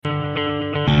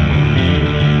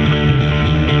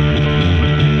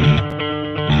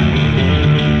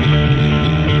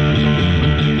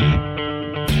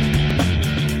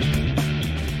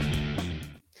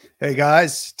Hey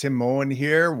guys, Tim Moen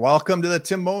here. Welcome to the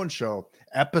Tim Moen Show,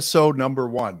 episode number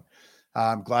 1.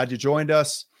 I'm glad you joined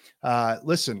us.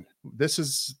 Listen, this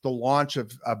is the launch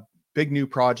of a big new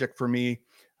project for me.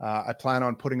 I plan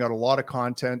on putting out a lot of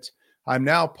content. I'm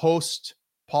now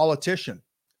post-politician.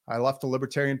 I left the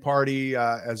Libertarian Party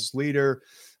as leader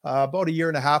about a year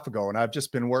and a half ago, and I've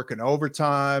just been working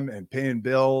overtime and paying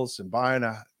bills and buying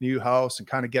a new house and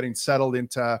kind of getting settled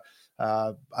into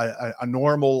a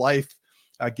normal life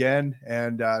again,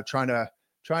 and trying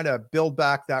to build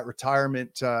back that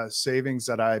retirement savings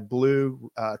that I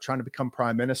blew trying to become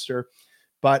prime minister.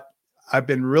 But I've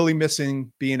been really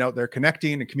missing being out there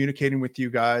connecting and communicating with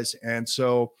you guys. And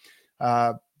so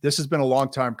this has been a long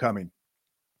time coming.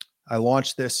 I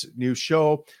launched this new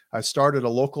show. I started a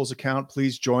locals account.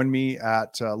 Please join me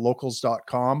at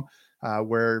locals.com.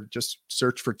 Where just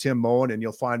search for Tim Moen and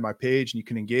you'll find my page and you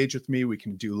can engage with me. We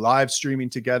can do live streaming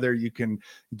together. You can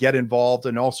get involved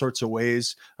in all sorts of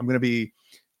ways. I'm going to be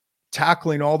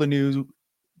tackling all the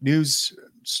news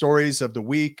stories of the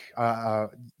week.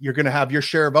 You're going to have your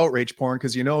share of outrage porn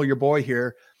because your boy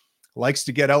here likes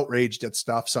to get outraged at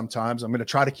stuff sometimes. I'm going to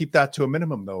try to keep that to a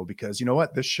minimum though, because you know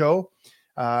what? This show,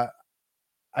 I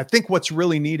think what's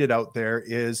really needed out there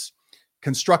is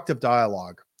constructive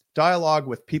dialogue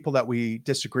with people that we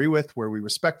disagree with, where we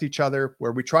respect each other,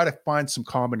 where we try to find some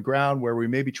common ground, where we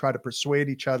maybe try to persuade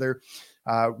each other,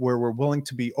 where we're willing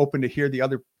to be open to hear the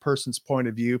other person's point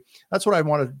of view. That's what I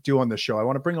want to do on this show. I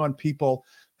want to bring on people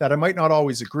that I might not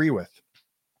always agree with,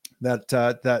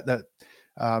 that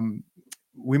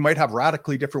we might have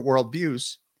radically different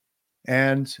worldviews,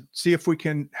 and see if we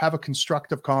can have a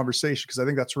constructive conversation, because I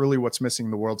think that's really what's missing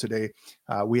in the world today.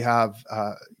 We have,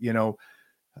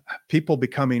 people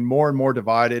becoming more and more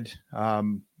divided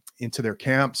into their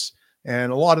camps.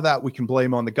 And a lot of that we can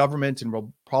blame on the government, and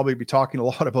we'll probably be talking a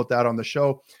lot about that on the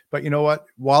show. But you know what?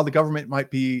 While the government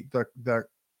might be the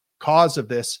cause of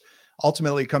this,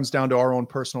 ultimately it comes down to our own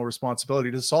personal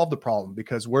responsibility to solve the problem,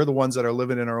 because we're the ones that are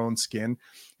living in our own skin.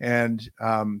 And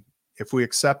if we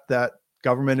accept that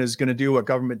government is going to do what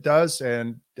government does,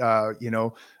 and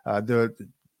the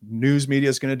news media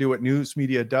is going to do what news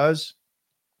media does,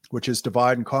 which is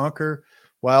divide and conquer,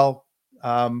 well,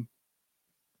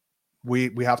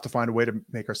 we have to find a way to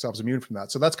make ourselves immune from that.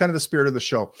 So that's kind of the spirit of the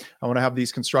show. I want to have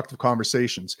these constructive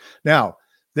conversations. Now,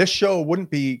 this show wouldn't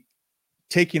be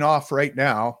taking off right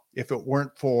now if it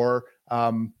weren't for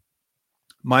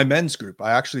my men's group.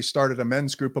 I actually started a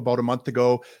men's group about a month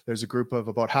ago. There's a group of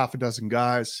about half a dozen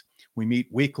guys. We meet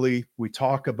weekly. We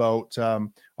talk about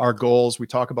our goals. We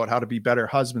talk about how to be better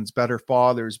husbands, better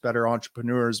fathers, better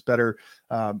entrepreneurs, better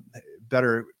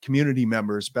community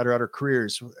members, better at our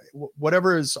careers.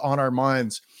 Whatever is on our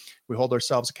minds, we hold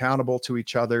ourselves accountable to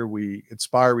each other. We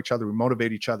inspire each other. We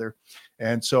motivate each other.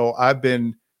 And so I've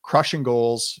been crushing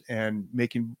goals and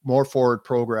making more forward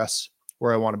progress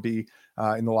where I want to be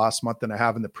in the last month than I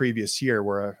have in the previous year,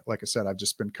 where, like I said, I've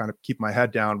just been kind of keeping my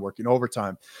head down, working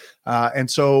overtime. And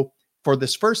so for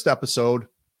this first episode,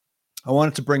 I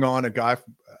wanted to bring on a guy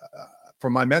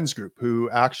from my men's group who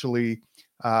actually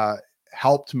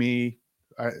helped me,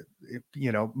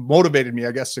 motivated me,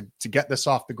 I guess, to get this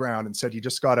off the ground, and said, you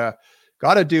just gotta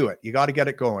do it. You got to get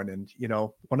it going. And,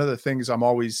 one of the things I'm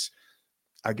always,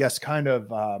 I guess, kind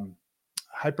of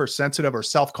hypersensitive or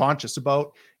self-conscious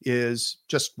about is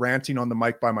just ranting on the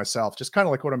mic by myself, just kind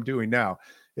of like what I'm doing now.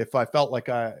 If I felt like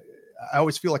I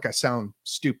always feel like I sound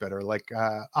stupid, or like,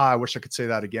 I wish I could say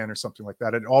that again, or something like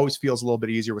that. It always feels a little bit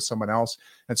easier with someone else.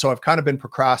 And so I've kind of been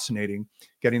procrastinating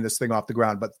getting this thing off the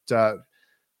ground. But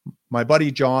my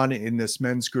buddy John in this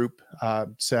men's group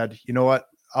said, you know what,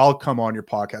 I'll come on your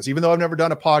podcast, even though I've never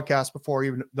done a podcast before,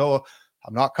 even though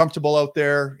I'm not comfortable out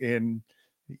there in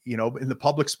the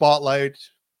public spotlight.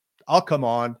 I'll come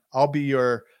on, I'll be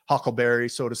your huckleberry,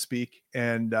 so to speak.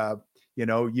 And,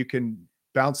 you can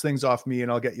bounce things off me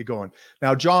and I'll get you going.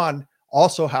 Now, John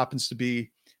also happens to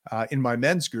be in my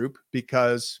men's group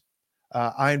because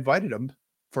I invited him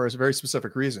for a very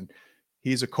specific reason.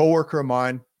 He's a coworker of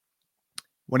mine.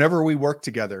 Whenever we work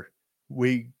together,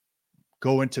 we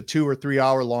go into 2 or 3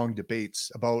 hour long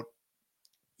debates about,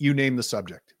 you name the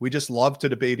subject. We just love to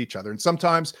debate each other. And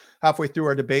sometimes halfway through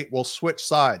our debate, we'll switch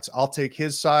sides. I'll take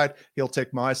his side, he'll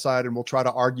take my side, and we'll try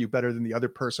to argue better than the other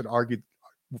person argued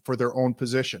for their own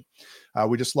position.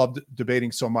 We just love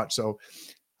debating so much. So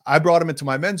I brought him into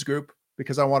my men's group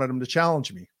because I wanted him to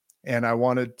challenge me. And I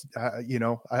wanted,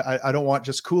 I don't want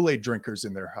just Kool-Aid drinkers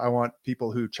in there. I want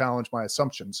people who challenge my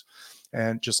assumptions,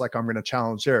 and just like I'm going to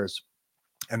challenge theirs.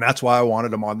 And that's why I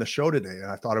wanted him on the show today. And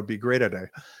I thought it'd be great today.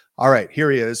 All right, here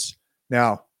he is.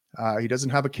 Now, he doesn't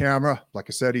have a camera. Like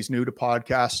I said, he's new to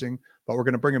podcasting, but we're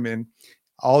going to bring him in.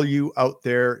 All you out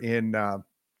there in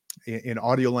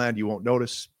audio land, you won't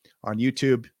notice. On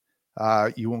YouTube,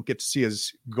 you won't get to see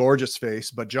his gorgeous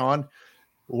face. But John,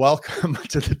 welcome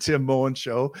to the Tim Moen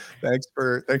Show. Thanks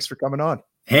for coming on.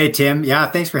 Hey, Tim. Yeah,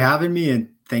 thanks for having me, and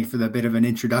thanks for the bit of an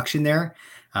introduction there.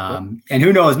 And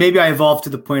who knows, maybe I evolved to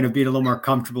the point of being a little more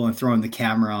comfortable and throwing the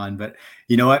camera on. But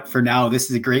you know what? For now, this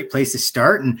is a great place to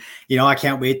start. And, I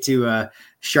can't wait to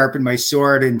sharpen my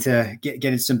sword and to get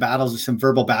into some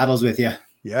verbal battles with you.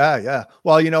 Yeah.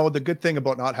 Well, the good thing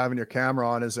about not having your camera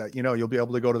on is that, you'll be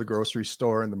able to go to the grocery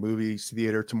store and the movie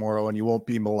theater tomorrow, and you won't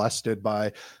be molested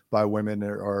by women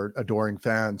or adoring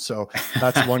fans. So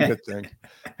that's one good thing.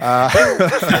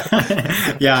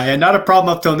 Yeah, not a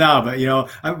problem up till now, but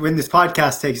when this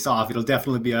podcast takes off, it'll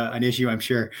definitely be an issue, I'm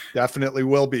sure. Definitely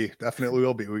will be.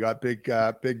 We got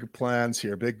big plans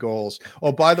here, big goals.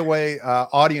 Oh, by the way,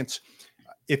 audience,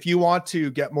 if you want to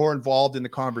get more involved in the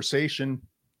conversation,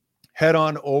 head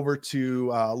on over to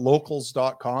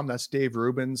locals.com. That's Dave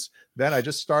Rubin's. Then I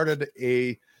just started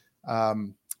a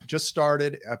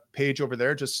page over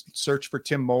there. Just search for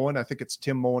Tim Moen. I think it's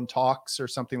Tim Moen Talks or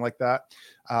something like that.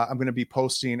 I'm going to be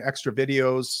posting extra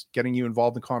videos, getting you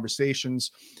involved in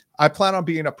conversations. I plan on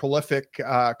being a prolific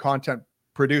content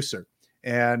producer,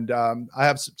 and I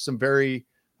have some very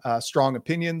strong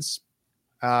opinions,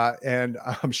 and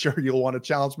I'm sure you'll want to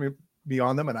challenge me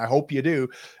on them, and I hope you do.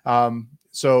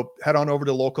 So head on over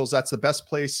to Locals. That's the best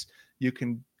place you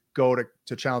can go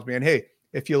to challenge me. And hey,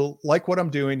 if you like what I'm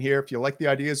doing here, if you like the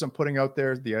ideas I'm putting out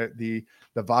there, the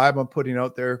vibe I'm putting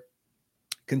out there,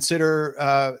 consider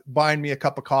buying me a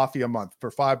cup of coffee a month.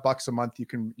 For $5 a month. You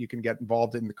can get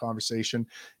involved in the conversation,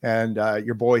 and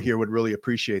your boy here would really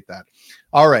appreciate that.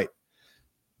 All right.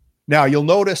 Now you'll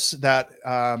notice that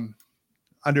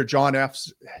under John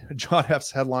F's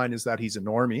headline is that he's a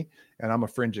normie and I'm a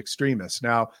fringe extremist.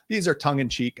 Now, these are tongue in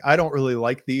cheek. I don't really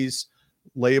like these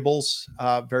labels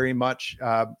very much.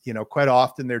 Quite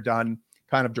often they're done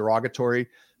kind of derogatory,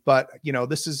 but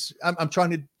this is, I'm trying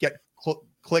to get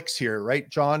clicks here, right,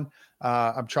 John?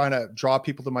 I'm trying to draw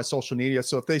people to my social media.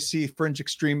 So if they see fringe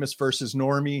extremist versus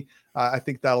normie, I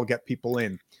think that'll get people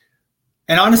in.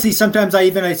 And honestly, sometimes I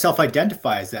even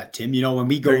self-identify as that, Tim. When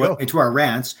we go into our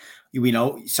rants,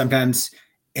 sometimes,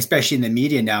 especially in the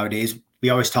media nowadays, we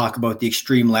always talk about the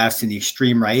extreme lefts and the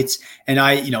extreme rights. And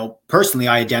I, personally,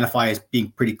 I identify as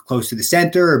being pretty close to the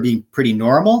center or being pretty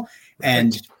normal.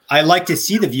 And I like to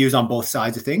see the views on both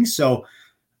sides of things. So,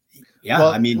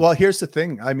 yeah, well, here's the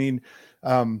thing.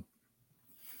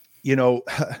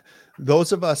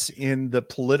 Those of us in the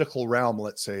political realm,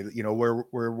 let's say, where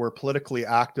we're politically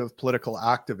active, political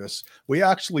activists, we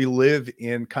actually live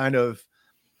in kind of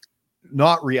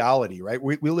not reality, right?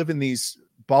 We live in these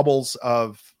bubbles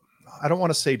of, I don't want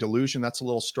to say delusion, that's a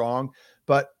little strong,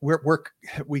 but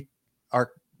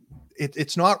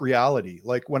it's not reality.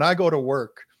 Like when I go to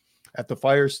work at the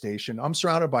fire station, I'm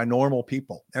surrounded by normal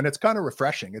people, and it's kind of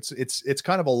refreshing. It's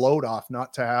kind of a load off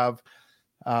not to have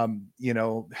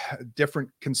different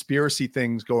conspiracy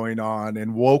things going on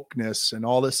and wokeness and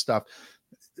all this stuff.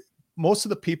 Most of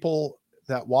the people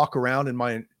that walk around in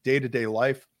my day-to-day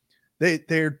life,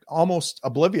 they're almost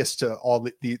oblivious to all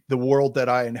the world that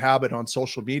I inhabit on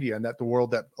social media, and that the world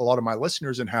that a lot of my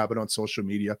listeners inhabit on social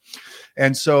media.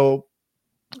 And so,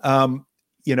 I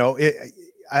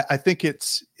think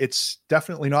it's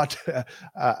definitely not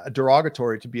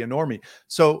derogatory to be a normie.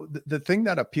 So the thing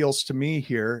that appeals to me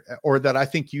here, or that I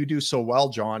think you do so well,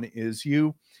 John, is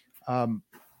you are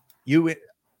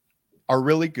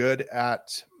really good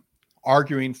at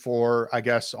arguing for, I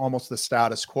guess, almost the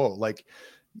status quo. Like,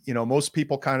 most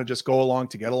people kind of just go along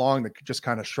to get along. They just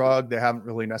kind of shrug. They haven't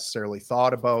really necessarily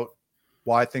thought about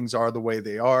why things are the way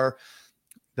they are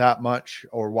that much,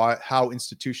 or how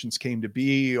institutions came to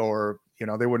be, or,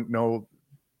 they wouldn't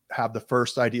have the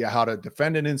first idea how to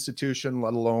defend an institution,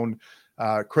 let alone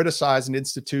criticize an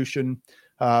institution,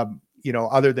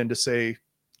 other than to say,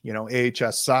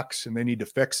 AHS sucks and they need to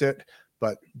fix it.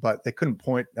 But they couldn't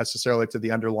point necessarily to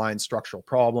the underlying structural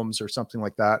problems or something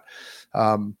like that.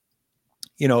 So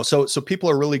people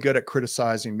are really good at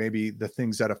criticizing maybe the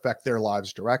things that affect their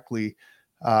lives directly.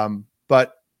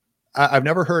 But I've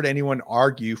never heard anyone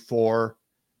argue for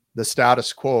the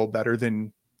status quo better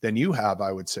than you have,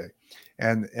 I would say.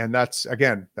 And that's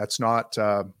not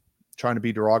trying to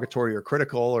be derogatory or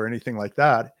critical or anything like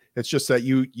that. It's just that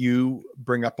you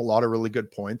bring up a lot of really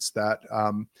good points that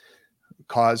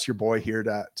cause your boy here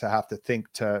to have to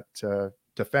think to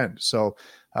defend. So,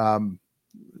 I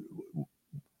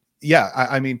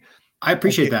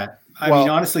appreciate that. I mean,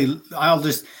 honestly, I'll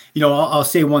just, I'll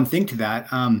say one thing to that.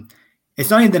 it's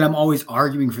not even that I'm always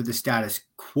arguing for the status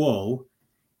quo.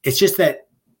 It's just that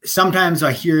sometimes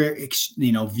I hear,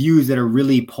 views that are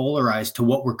really polarized to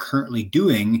what we're currently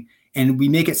doing, and we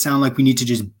make it sound like we need to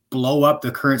just blow up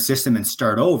the current system and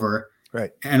start over.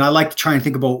 Right. And I like to try and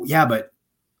think about, but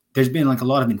there's been like a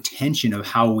lot of intention of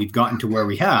how we've gotten to where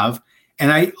we have.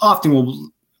 And I often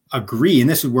will agree, and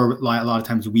this is where a lot of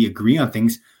times we agree on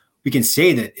things. We can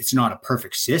say that it's not a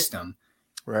perfect system.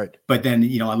 Right. But then,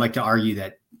 I'd like to argue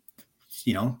that,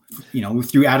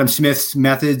 through Adam Smith's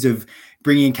methods of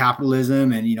bringing in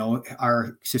capitalism and,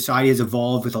 our society has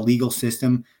evolved with a legal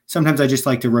system. Sometimes I just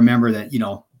like to remember that,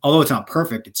 although it's not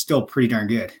perfect, it's still pretty darn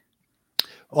good.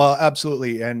 Well,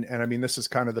 absolutely. And I mean, this is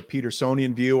kind of the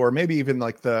Petersonian view, or maybe even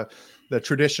like the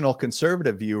traditional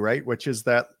conservative view, right? Which is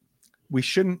that we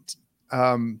shouldn't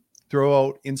throw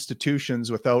out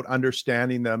institutions without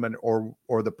understanding them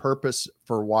or the purpose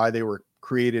for why they were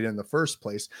created in the first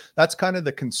place. That's kind of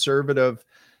the conservative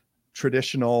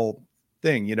traditional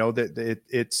thing, that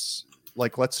it's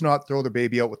like, let's not throw the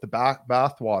baby out with the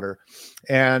bathwater.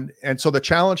 And so the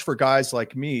challenge for guys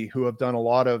like me who have done a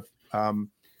lot of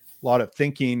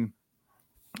thinking,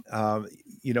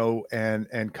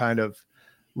 and kind of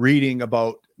reading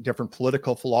about different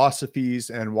political philosophies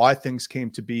and why things came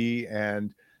to be,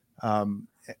 and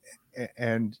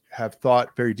have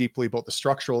thought very deeply about the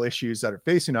structural issues that are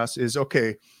facing us, is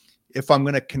okay, if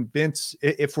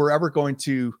we're ever going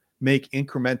to make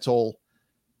incremental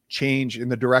change in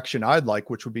the direction I'd like,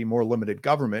 which would be more limited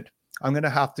government, I'm going to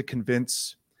have to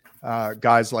convince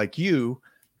guys like you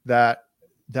that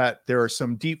there are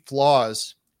some deep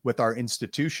flaws with our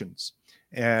institutions,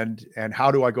 and how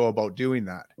do I go about doing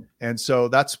that? And so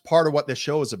that's part of what this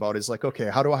show is about, is like, okay,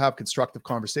 how do I have constructive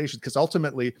conversations? Because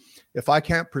ultimately, if I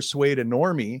can't persuade a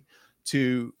normie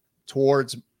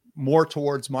towards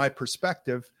my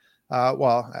perspective,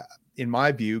 in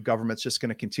my view, government's just going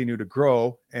to continue to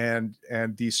grow, and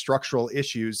these structural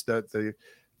issues, the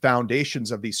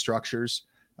foundations of these structures,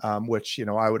 which,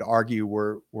 I would argue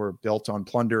were built on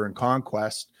plunder and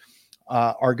conquest,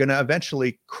 are going to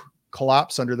eventually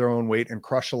collapse under their own weight and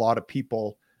crush a lot of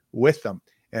people with them.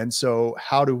 And so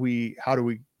how do we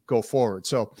go forward?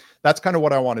 So that's kind of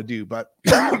what I want to do. But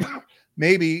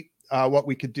maybe what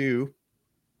we could do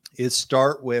is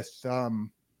start with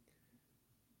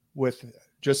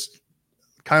just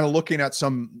kind of looking at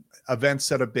some events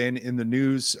that have been in the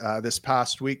news this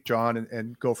past week, John,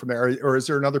 and go from there. Or is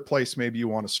there another place maybe you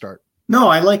want to start? No,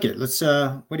 I like it. Let's,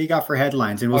 what do you got for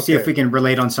headlines? And we'll see if we can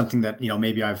relate on something that,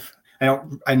 maybe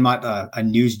I'm not a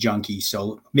news junkie.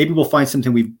 So maybe we'll find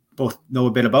something we both know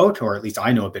a bit about, or at least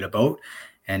I know a bit about,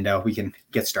 and we can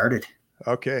get started.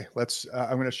 Okay, let's,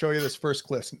 I'm going to show you this first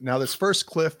clip. Now, this first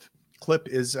clip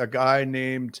is a guy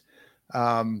named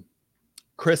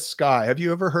Chris Sky. Have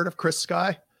you ever heard of Chris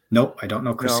Sky? Nope, I don't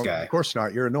know Chris Sky. Of course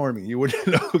not. You're a normie. You wouldn't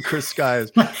know who Chris Sky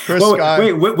is.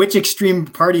 Wait, which extreme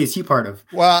party is he part of?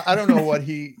 Well, I don't know what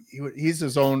he's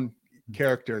his own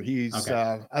character. He's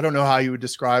okay. I don't know how you would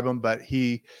describe him, but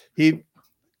he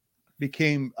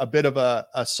became a bit of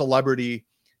a celebrity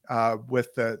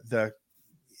with the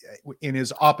in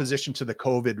his opposition to the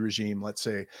COVID regime, let's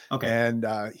say. Okay. And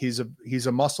he's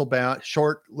a muscle bound,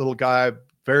 short little guy,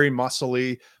 very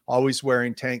muscly, always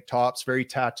wearing tank tops, very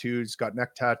tattooed. He's got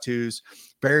neck tattoos,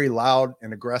 very loud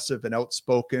and aggressive and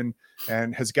outspoken,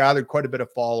 and has gathered quite a bit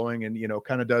of following, and,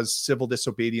 kind of does civil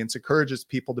disobedience, encourages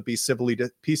people to be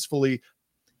peacefully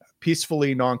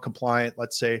non-compliant,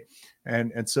 let's say,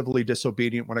 and civilly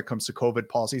disobedient when it comes to COVID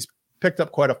policies. Picked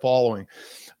up quite a following.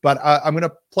 But I'm going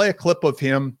to play a clip of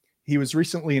him. He was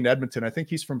recently in Edmonton. I think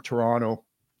he's from Toronto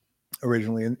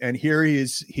originally. And here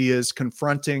he is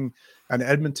confronting an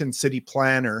Edmonton city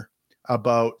planner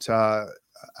about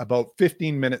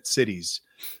 15-minute cities.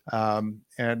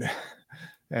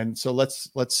 And so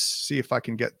let's see if I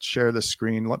can share the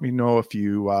screen. Let me know if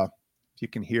you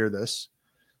can hear this.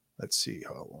 Let's see.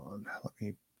 Hold on. Let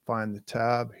me find the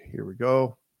tab. Here we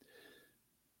go.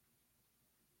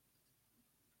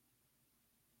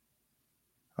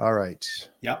 All right.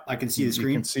 Yep, I can see the screen.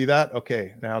 You can see that?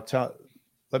 Okay. Now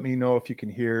let me know if you can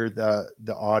hear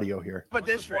the audio here. But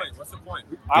what's the point?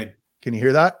 Good. Can you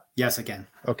hear that? Yes, I can.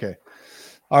 Okay.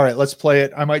 All right, let's play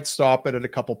it. I might stop it at a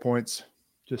couple points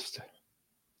just to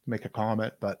make a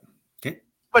comment, but okay.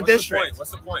 But what's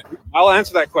the point? I'll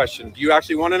answer that question. Do you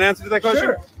actually want an answer to that question?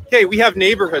 Sure. Okay, we have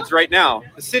neighborhoods right now.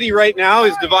 The city right now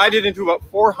is divided into about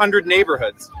 400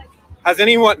 neighborhoods. Has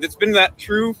anyone, that's been that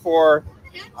true for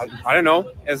I don't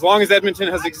know. As long as Edmonton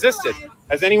has existed,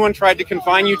 has anyone tried to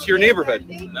confine you to your neighborhood?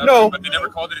 No. But they never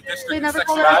called it a district. They never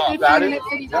section called it off. a 15-minute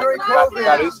city block.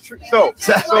 That is true. So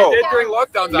They did during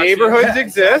lockdowns. neighborhoods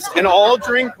exist, and all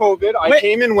during COVID, I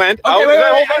came and went. Okay, out. wait,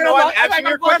 Hold wait, on, no, I'm answering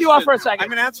your question. You off for a second. I'm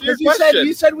going to answer your You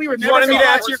question. said we were You wanted me to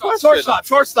answer your question.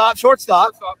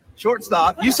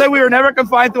 Shortstop. You said we were never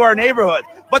confined to our neighborhood,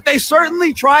 but they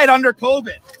certainly tried under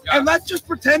COVID. Yeah. And let's just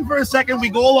pretend for a second we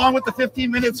go along with the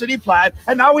 15-minute city plan,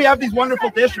 and now we have these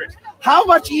wonderful districts. How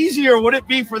much easier would it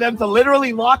be for them to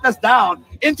literally lock us down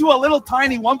into a little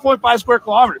tiny 1.5 square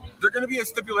kilometers? There's going to be a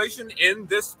stipulation in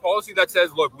this policy that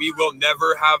says, look, we will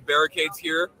never have barricades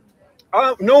here.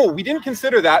 No, we didn't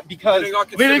consider that because We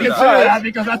didn't consider that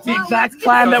because that's the exact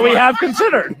plan that we have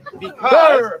considered.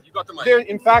 because You got the mic.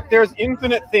 in fact, there's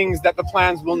infinite things that the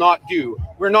plans will not do.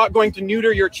 We're not going to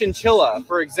neuter your chinchilla,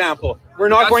 for example. We're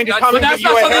not going to come and that's give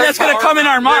not you a something that's haircut. going to come in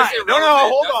our mind. No,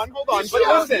 hold on.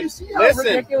 But listen.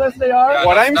 Ridiculous they are.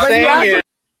 What I'm saying is,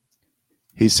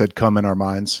 He said, "Come in our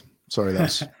minds." Sorry,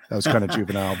 that was kind of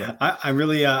juvenile, but I'm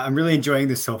really enjoying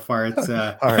this so far. It's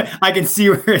all right. I can see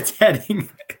where it's heading.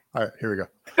 All right, here we go.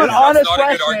 But That's honest not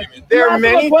a good question. argument. there are You're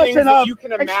asking many a question things that of- you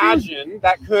can excuse- imagine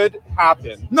that could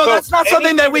happen. No, So that's not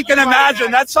something that we can anything-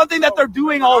 imagine. That's something that they're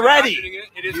doing already.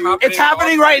 It is happening. It's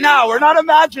happening right now. We're not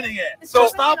imagining it. So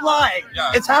stop lying.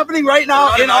 Yeah. It's happening right We're now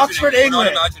not in imagining Oxford, it. We're not England.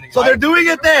 imagining it. So they're doing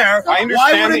it there. I Why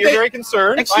understand that wouldn't you're they? very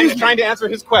concerned. Excuse I'm me. trying to answer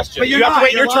his question. But you're you have not. to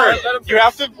wait You're your turn. lying. You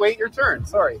have to wait your turn.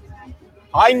 Sorry.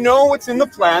 I know what's in the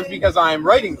plans because I'm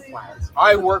writing the plans.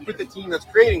 I work with the team that's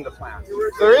creating the plans.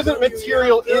 There isn't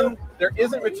material in. There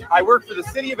isn't material. I work for the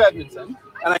city of Edmonton,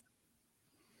 and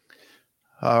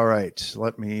All right,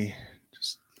 let me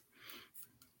just.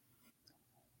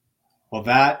 Well,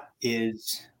 that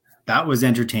was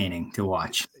entertaining to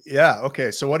watch. Yeah.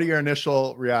 Okay. So, what are your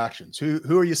initial reactions?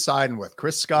 Who are you siding with,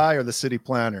 Chris Sky or the city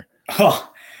planner? Oh,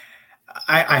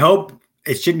 I hope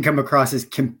it shouldn't come across as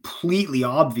completely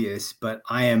obvious, but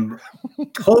I am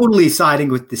totally siding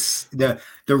with the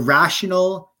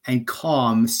rational and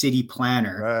calm city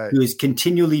planner Right. who is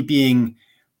continually being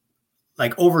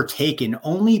like overtaken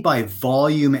only by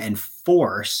volume and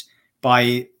force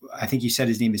by, I think you said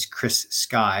his name is Chris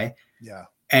Sky, Yeah.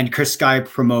 and Chris Sky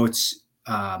promotes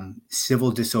civil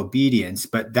disobedience,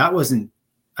 but that wasn't,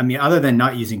 I mean, other than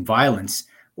not using violence,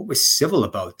 what was civil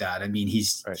about that? I mean,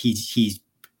 he's Right. he's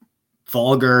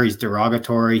vulgar, he's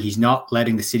derogatory, he's not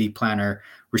letting the city planner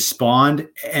respond.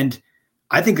 And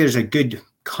I think there's a good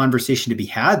conversation to be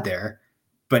had there,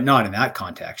 but not in that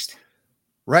context.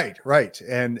 Right.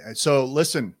 And so,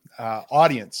 listen,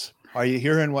 audience, are you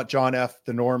hearing what John F.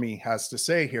 the Normie has to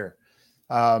say here?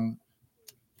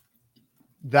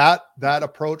 That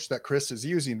approach that Chris is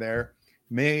using there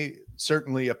may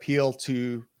certainly appeal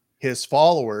to his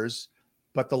followers,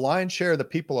 but the lion's share of the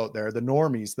people out there, the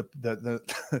normies,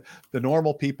 the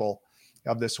normal people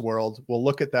of this world will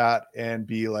look at that and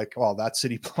be like, "Oh, that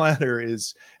city planner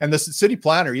is," and the city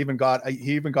planner even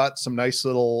got some nice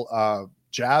little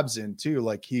jabs in too.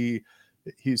 Like he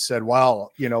said, "Wow,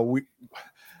 you know,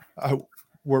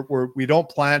 we don't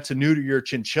plan to neuter your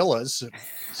chinchillas.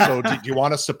 So do you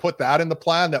want us to put that in the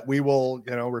plan that we will,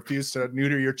 you know, refuse to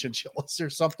neuter your chinchillas or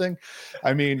something?"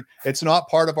 I mean, it's not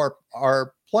part of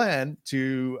our plan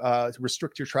to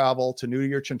restrict your travel, to neuter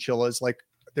your chinchillas. Like,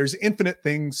 there's infinite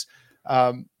things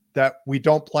that we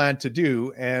don't plan to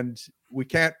do, and we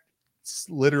can't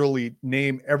literally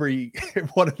name every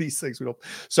one of these things. We don't.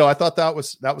 So I thought that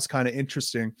was kind of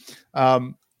interesting.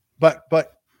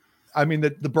 But I mean,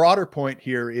 the broader point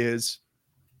here is,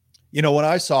 you know, when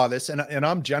I saw this, and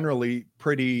I'm generally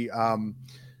pretty,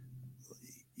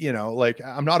 you know, like,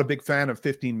 I'm not a big fan of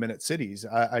 15-minute cities.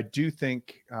 I do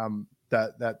think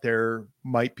that there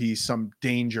might be some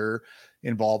danger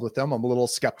involved with them. I'm a little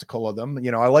skeptical of them. You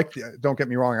know, don't get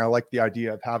me wrong, I like the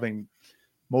idea of having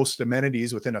most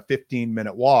amenities within a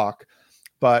 15-minute walk.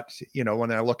 But, you know,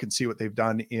 when I look and see what they've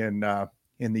done in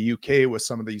the UK with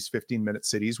some of these 15-minute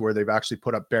cities, where they've actually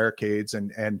put up barricades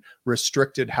and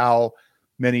restricted how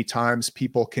many times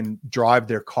people can drive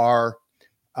their car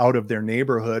out of their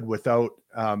neighborhood without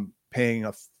paying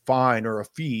a fine or a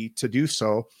fee to do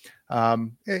so,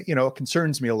 you know, it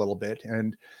concerns me a little bit.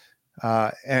 And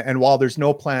while there's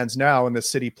no plans now, and the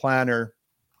city planner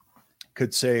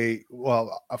could say,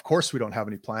 "Well, of course we don't have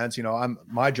any plans. You know,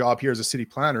 my job here as a city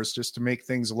planner is just to make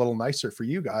things a little nicer for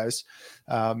you guys,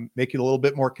 make it a little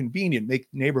bit more convenient, make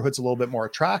neighborhoods a little bit more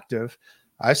attractive.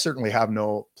 I certainly have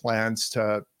no plans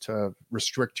to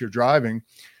restrict your driving."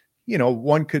 You know,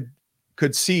 one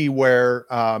could see where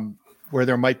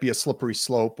there might be a slippery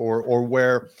slope, or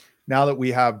where now that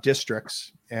we have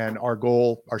districts and our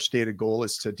stated goal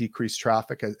is to decrease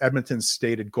traffic. Edmonton's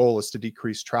stated goal is to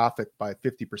decrease traffic by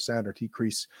 50% or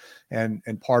decrease. And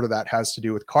part of that has to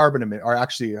do with carbon emissions, or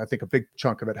actually, I think a big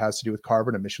chunk of it has to do with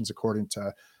carbon emissions, according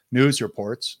to news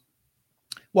reports.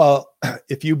 Well,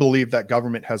 if you believe that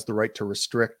government has the right to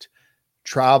restrict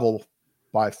travel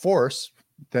by force,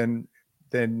 then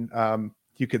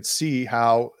you could see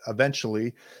how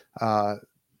eventually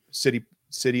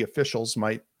city officials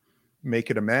might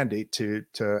make it a mandate to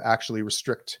actually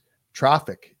restrict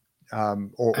traffic,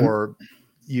 or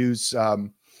use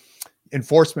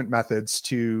enforcement methods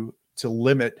to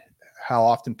limit how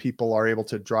often people are able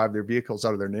to drive their vehicles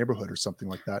out of their neighborhood or something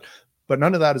like that. But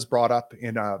none of that is brought up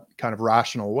in a kind of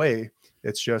rational way.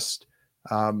 It's just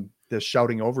this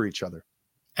shouting over each other.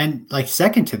 And like,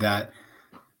 second to that,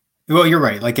 well, you're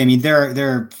right. Like, I mean,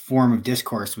 their form of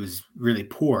discourse was really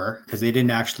poor because they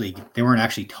weren't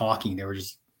actually talking. They were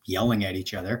just yelling at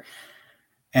each other.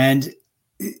 And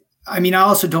I mean, I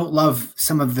also don't love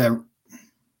some of the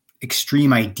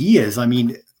extreme ideas. I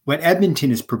mean, what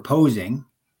Edmonton is proposing,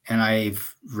 and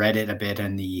I've read it a bit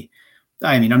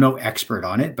I'm no expert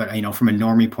on it, but from a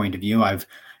normie point of view, I've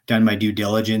done my due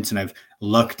diligence and I've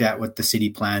looked at what the city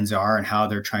plans are and how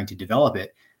they're trying to develop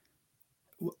it.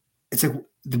 It's like,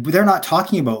 they're not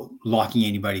talking about locking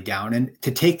anybody down. And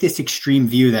to take this extreme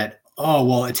view that, oh,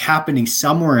 well, it's happening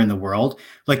somewhere in the world.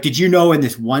 Like, did you know in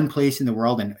this one place in the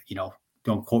world, and,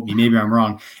 don't quote me, maybe I'm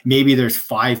wrong, maybe there's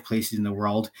 5 places in the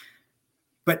world,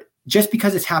 but just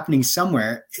because it's happening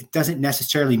somewhere, it doesn't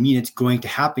necessarily mean it's going to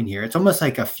happen here. It's almost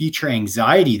like a future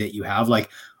anxiety that you have, like,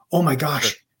 oh my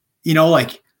gosh,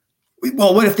 like,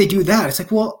 well, what if they do that? It's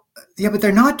like, well, yeah, but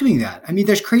they're not doing that. I mean,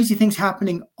 there's crazy things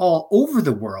happening all over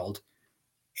the world.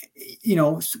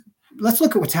 Let's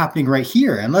look at what's happening right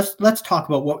here, and let's talk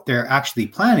about what they're actually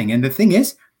planning. And the thing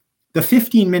is, the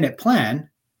 15-minute plan,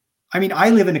 I mean, I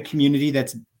live in a community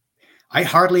I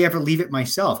hardly ever leave it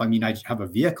myself. I mean, I have a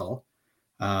vehicle,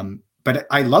 but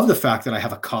I love the fact that I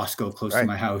have a Costco close to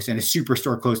my house and a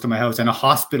Superstore close to my house and a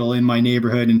hospital in my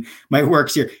neighborhood and my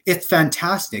work's here. It's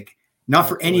fantastic. Not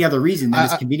for any other reason than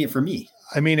it's convenient for me.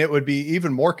 I mean, it would be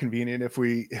even more convenient if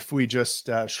we just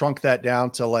shrunk that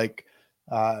down to like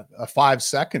a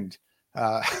 5-second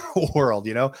world,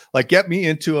 like, get me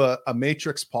into a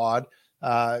matrix pod,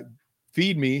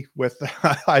 feed me with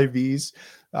IVs,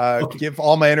 give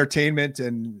all my entertainment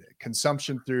and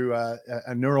consumption through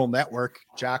a neural network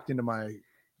jacked into my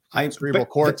cerebral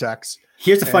cortex.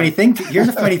 Here's a funny thing,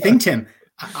 Tim.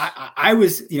 I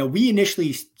was, we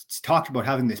initially talked about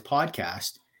having this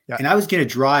podcast, and I was going to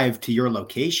drive to your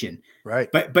location. Right.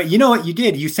 But you know what you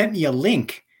did? You sent me a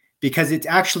link, because it's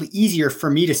actually easier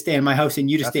for me to stay in my house and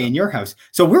you to stay in your house.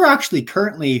 So we're actually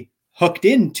currently hooked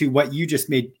into what you just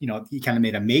made. You kind of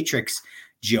made a Matrix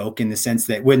joke in the sense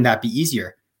that, wouldn't that be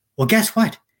easier? Well, guess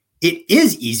what? It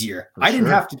is easier. I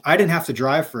didn't have to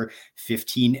drive for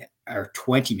 15 or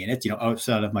 20 minutes,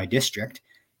 outside of my district,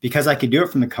 because I could do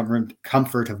it from the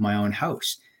comfort of my own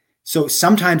house. So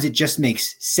sometimes it just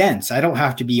makes sense. I don't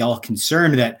have to be all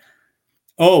concerned that,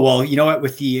 oh, well, you know what,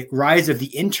 with the rise of the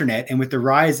internet and with the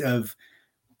rise of,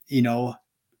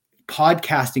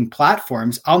 podcasting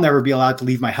platforms, I'll never be allowed to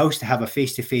leave my house to have a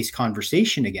face-to-face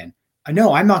conversation again.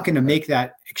 No, I'm not going to make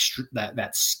that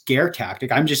scare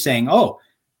tactic. I'm just saying, oh,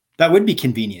 that would be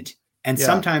convenient. And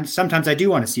sometimes I do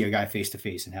want to see a guy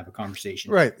face-to-face and have a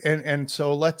conversation. Right. And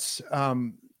so let's,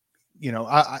 and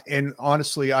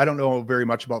honestly, I don't know very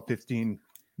much about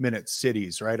 15-minute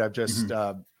cities, right? I've just,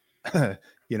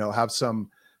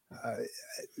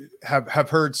 have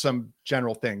heard some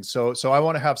general things. So I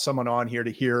want to have someone on here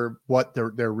to hear what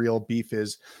their real beef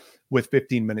is with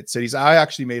 15-minute cities. I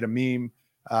actually made a meme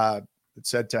that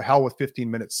said, to hell with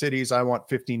 15-minute cities. I want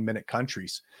 15-minute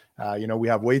countries. We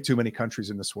have way too many countries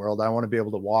in this world. I want to be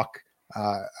able to walk,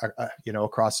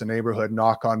 across the neighborhood,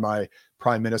 knock on my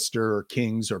prime minister or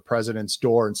king's or president's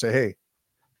door and say, hey,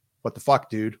 what the fuck,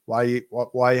 dude? Why you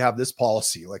have this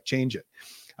policy? Like, change it.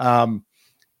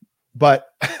 But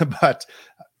let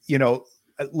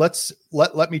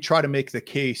me try to make the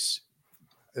case,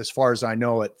 as far as I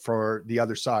know it, for the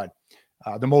other side,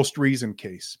 the most reasoned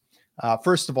case.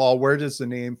 First of all, where does the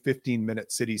name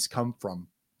 15-minute cities come from?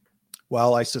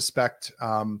 Well, I suspect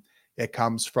it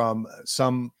comes from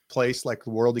some place like the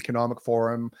World Economic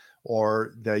Forum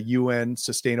or the UN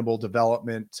Sustainable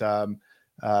Development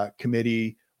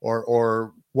Committee,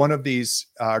 or one of these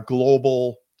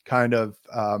global kind of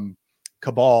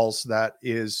cabals that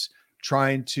is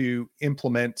trying to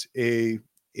implement a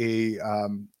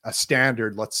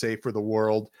standard, let's say, for the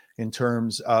world in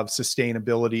terms of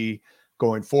sustainability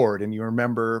going forward. And you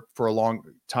remember, for a long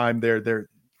time there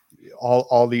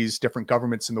all these different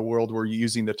governments in the world were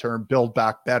using the term "build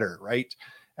back better," right?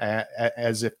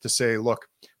 As if to say, look,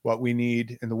 what we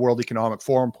need in the World Economic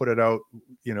Forum put it out,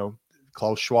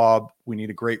 Klaus Schwab, we need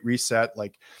a great reset.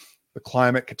 Like, the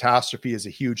climate catastrophe is a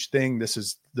huge thing. This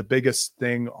is the biggest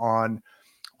thing on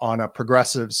a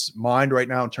progressive's mind right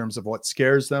now in terms of what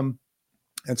scares them.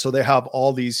 And so they have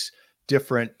all these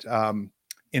different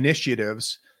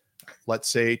initiatives, let's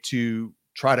say, to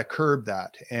try to curb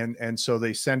that. And so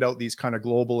they send out these kind of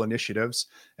global initiatives,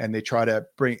 and they try to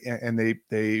bring, and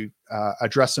they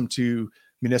address them to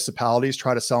municipalities,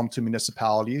 try to sell them to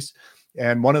municipalities.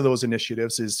 And one of those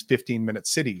initiatives is 15-minute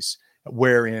cities,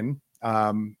 wherein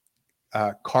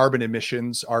carbon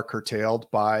emissions are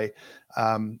curtailed by,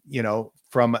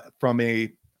 from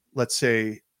a, let's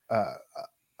say,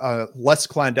 a less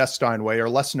clandestine way or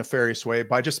less nefarious way,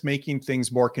 by just making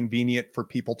things more convenient for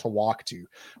people to walk to,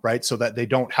 right? So that they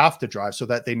don't have to drive, so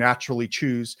that they naturally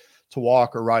choose to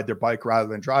walk or ride their bike rather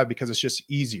than drive, because it's just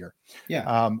easier.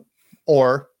 Yeah.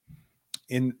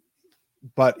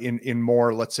 But in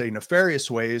more, let's say, nefarious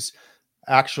ways,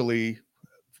 actually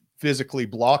physically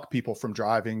block people from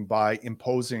driving by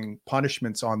imposing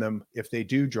punishments on them if they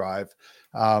do drive,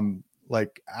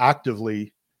 like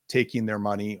actively taking their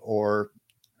money or,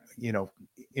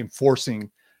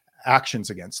 enforcing actions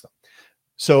against them.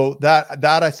 So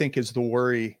that I think is the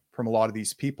worry from a lot of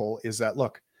these people, is that,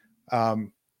 look,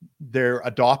 they're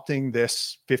adopting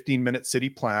this 15-minute city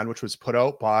plan, which was put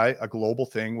out by a global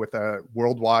thing with a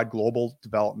worldwide global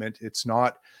development. It's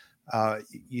not,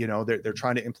 they're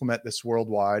trying to implement this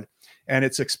worldwide, and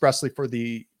it's expressly for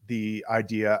the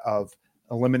idea of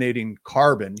eliminating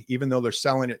carbon, even though they're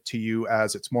selling it to you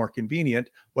as it's more convenient.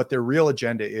 What their real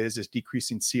agenda is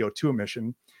decreasing CO2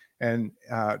 emission, and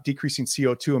decreasing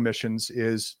CO2 emissions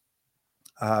is,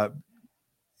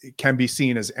 it can be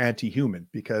seen as anti-human,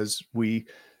 because we,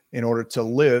 in order to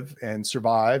live and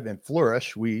survive and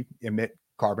flourish, we emit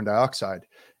carbon dioxide,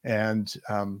 and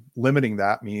limiting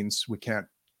that means we can't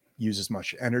use as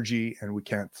much energy and we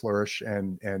can't flourish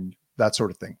and that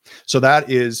sort of thing. So that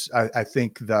is, I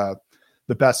think,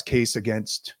 the best case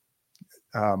against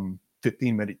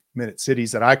 15-minute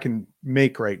cities that I can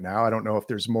make right now. I don't know if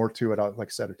there's more to it. Like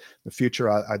I said, in the future,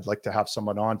 I'd like to have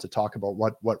someone on to talk about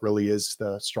what really is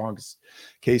the strongest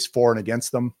case for and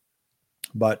against them.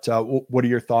 But what are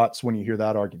your thoughts when you hear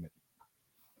that argument?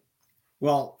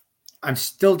 Well, I'm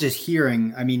still just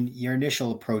hearing, I mean, your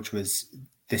initial approach was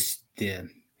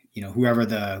whoever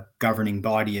the governing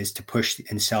body is, to push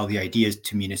and sell the ideas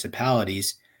to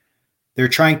municipalities. They're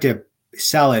trying to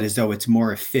sell it as though it's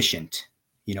more efficient.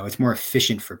 It's more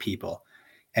efficient for people.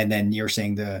 And then you're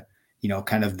saying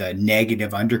kind of the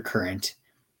negative undercurrent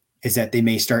is that they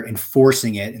may start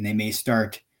enforcing it, and they may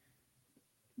start,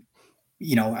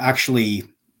 actually,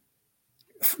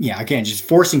 again, just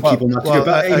forcing people not to do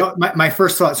it. But my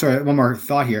first thought, sorry, one more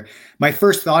thought here. My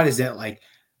first thought is that, like,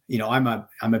 I'm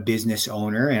a business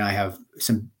owner, and I have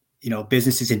some,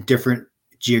 businesses in different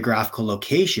geographical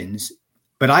locations,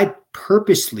 but I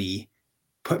purposely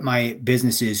put my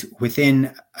businesses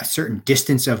within a certain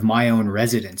distance of my own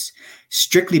residence,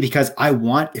 strictly because I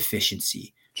want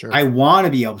efficiency. Sure. I want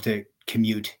to be able to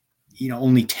commute,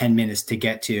 only 10 minutes to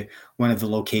get to one of the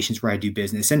locations where I do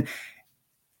business. And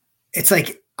it's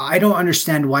like, I don't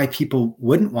understand why people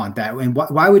wouldn't want that. And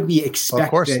why would we expect well, of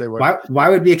course they would. Why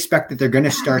would we expect that they're going to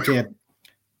start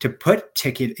to put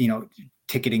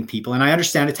ticketing people? And I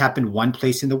understand it's happened one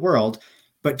place in the world,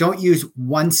 but don't use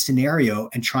one scenario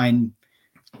and try and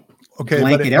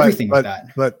blanket everything with that.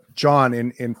 But John,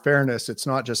 in fairness, it's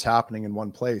not just happening in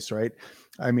one place, right?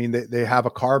 I mean, they have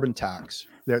a carbon tax.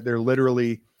 They're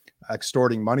literally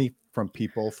extorting money from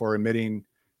people for emitting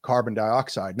carbon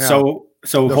dioxide. Now,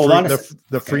 so hold on.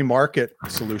 The free market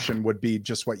solution would be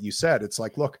just what you said. It's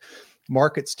like, look,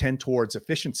 markets tend towards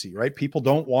efficiency, right? People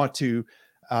don't want to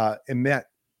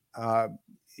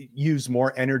use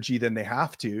more energy than they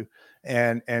have to.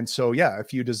 And so,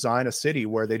 if you design a city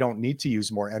where they don't need to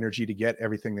use more energy to get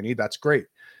everything they need, that's great.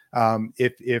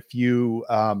 If you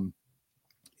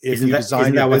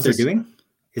design that what they're doing?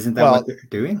 Isn't that what they're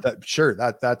doing? Sure.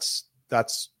 That's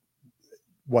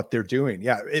what they're doing.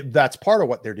 Yeah. That's part of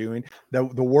what they're doing. The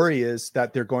worry is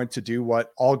that they're going to do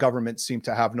what all governments seem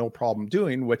to have no problem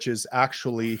doing, which is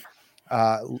actually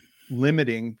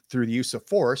limiting, through the use of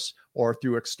force or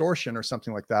through extortion or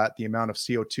something like that, the amount of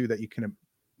CO2 that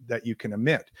you can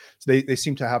emit. So they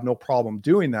seem to have no problem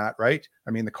doing that, right?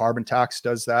 I mean, the carbon tax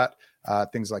does that.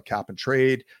 Things like cap and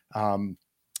trade.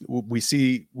 We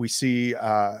see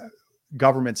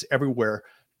governments everywhere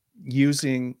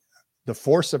using the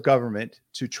force of government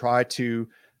to try to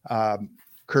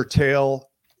curtail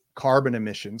carbon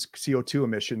emissions, CO2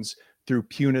 emissions, through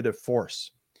punitive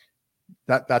force.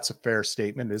 That's a fair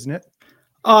statement, isn't it?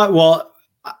 Well,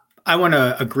 I want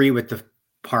to agree with the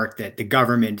part that the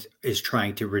government is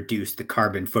trying to reduce the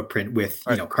carbon footprint with,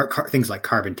 you know, things like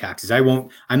carbon taxes. I'm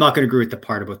not going to agree with the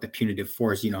part about the punitive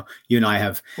force. You know, you and I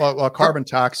have. Well, carbon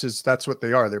taxes, that's what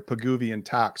they are. They're Pigouvian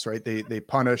tax, right? They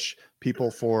punish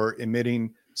people for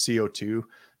emitting CO2.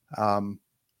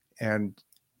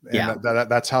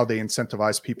 That's how they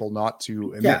incentivize people not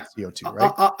to emit CO2,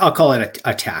 right? I'll call it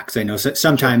a tax. I know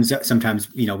sometimes,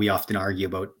 you know, we often argue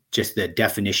about just the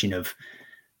definition of,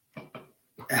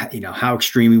 you know, how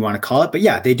extreme we want to call it, but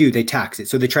yeah, they tax it.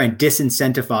 So they try and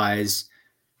disincentivize,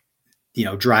 you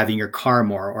know, driving your car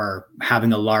more or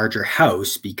having a larger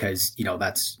house, because, you know,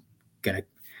 that's going to,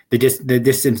 the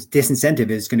disincentive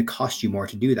is going to cost you more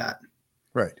to do that.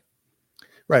 Right.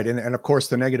 Right. And of course,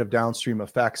 the negative downstream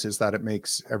effects is that it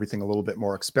makes everything a little bit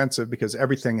more expensive, because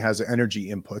everything has energy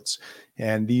inputs,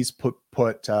 and these put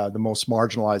the most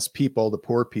marginalized people, the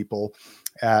poor people,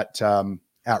 at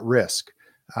risk,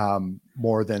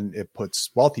 more than it puts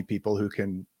wealthy people who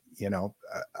can, you know,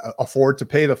 afford to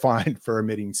pay the fine for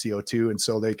emitting CO2. And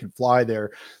so they can fly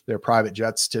their private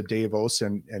jets to Davos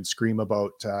and scream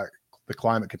about the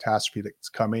climate catastrophe that's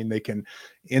coming. They can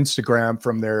Instagram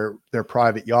from their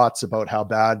private yachts about how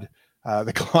bad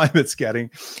the climate's getting,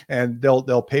 and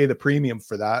they'll pay the premium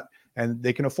for that, and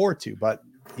they can afford to. But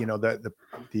you know, the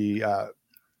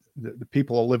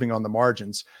people living on the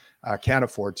margins can't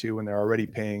afford to, and they're already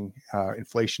paying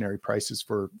inflationary prices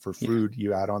for food.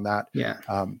 You add on that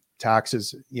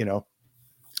taxes, you know,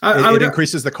 it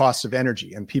increases the cost of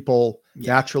energy, and people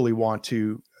naturally want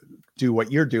to do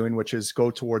what you're doing, which is go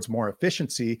towards more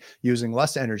efficiency, using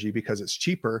less energy because it's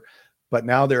cheaper. But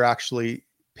now they're actually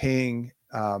paying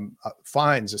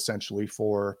fines essentially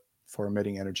for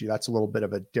emitting energy. That's a little bit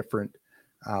of a different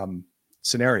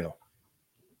scenario.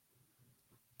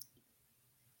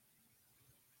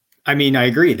 I mean, I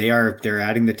agree. They're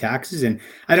adding the taxes, and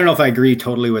I don't know if I agree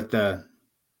totally with the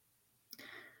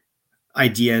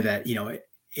idea that, you know,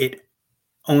 it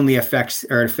only affects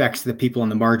the people on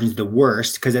the margins the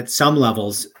worst, because at some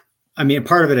levels, I mean,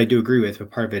 part of it I do agree with,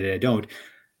 but part of it I don't.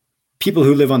 People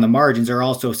who live on the margins are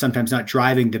also sometimes not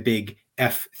driving the big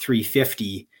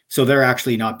F350, so they're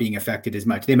actually not being affected as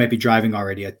much. They might be driving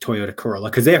already a Toyota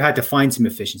Corolla because they've had to find some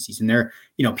efficiencies, and they're,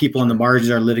 you know, people on the margins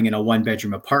are living in a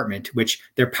 1-bedroom apartment, which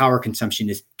their power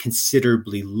consumption is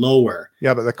considerably lower.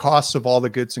 Yeah, but the costs of all the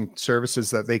goods and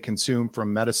services that they consume,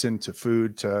 from medicine to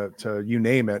food to you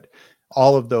name it,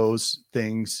 all of those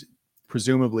things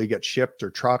presumably get shipped or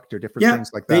trucked or different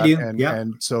things like that. They do.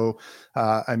 And so,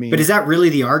 I mean, but is that really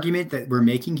the argument that we're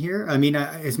making here? I mean,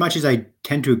 as much as I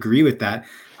tend to agree with that,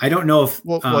 I don't know if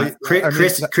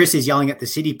Chris is yelling at the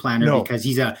city planner because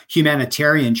he's a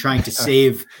humanitarian trying to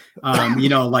save, you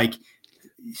know, like,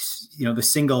 you know, the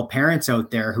single parents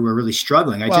out there who are really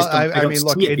struggling. I don't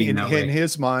see it being that way. In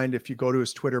his mind, if you go to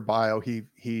his Twitter bio, he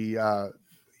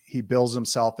bills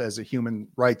himself as a human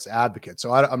rights advocate.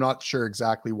 So I'm not sure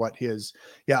exactly what his,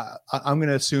 I'm going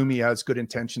to assume he has good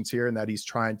intentions here, and that he's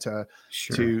trying to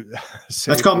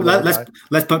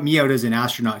let's put me out as an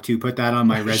astronaut too. Put that on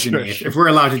my resume. If we're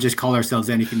allowed to just call ourselves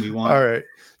anything we want. All right.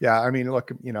 Yeah. I mean,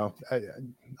 look, you know,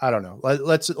 I don't know.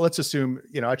 Let's assume,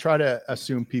 you know, I try to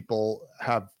assume people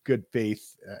have good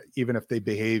faith, even if they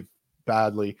behave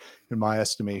badly in my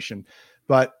estimation,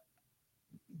 but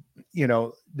you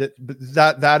know,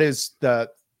 that is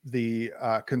the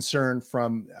concern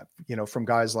from, you know, from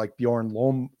guys like Bjorn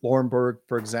Lomborg,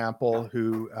 for example,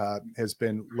 who has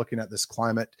been looking at this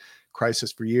climate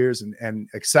crisis for years and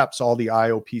accepts all the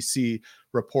IOPC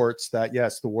reports that,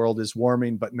 yes, the world is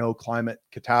warming, but no climate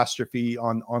catastrophe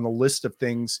on the list of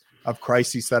things, of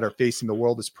crises that are facing the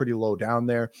world, is pretty low down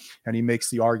there. And he makes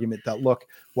the argument that, look,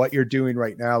 what you're doing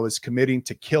right now is committing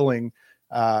to killing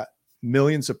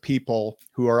millions of people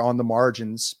who are on the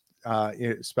margins,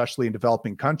 especially in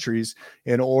developing countries,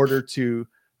 in order to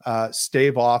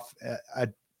stave off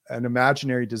an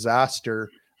imaginary disaster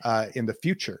in the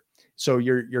future. So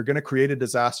you're going to create a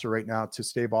disaster right now to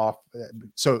stave off.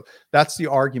 So that's the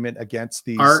argument against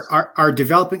these. Are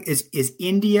developing is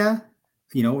India?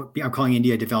 You know, I'm calling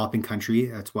India a developing country.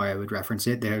 That's why I would reference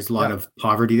it. There's a lot of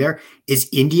poverty there. Is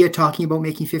India talking about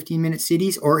making 15-minute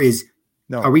cities, or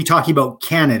are we talking about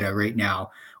Canada right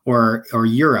now, or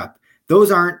Europe?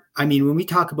 Those aren't, I mean, when we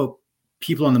talk about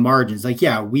people on the margins, like,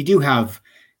 yeah, we do have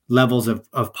levels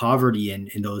of poverty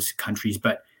in those countries,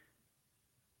 but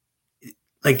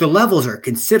like the levels are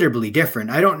considerably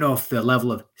different. I don't know if the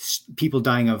level of people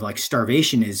dying of like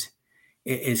starvation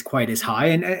is quite as high.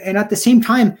 And at the same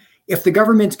time, if the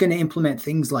government's going to implement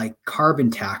things like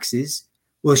carbon taxes,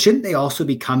 well, shouldn't they also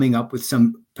be coming up with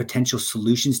some potential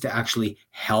solutions to actually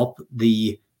help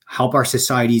our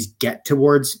societies get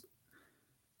towards,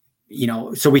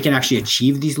 so we can actually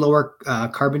achieve these lower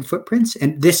carbon footprints?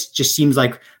 And this just seems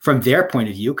like, from their point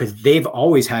of view, because they've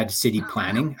always had city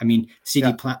planning. I mean,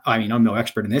 I'm no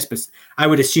expert in this, but I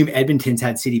would assume Edmonton's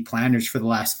had city planners for the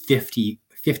last 50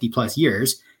 plus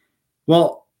years.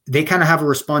 Well, they kind of have a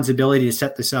responsibility to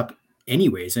set this up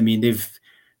anyways. I mean,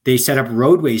 they set up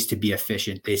roadways to be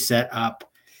efficient. They set up,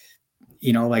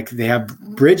 like they have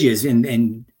bridges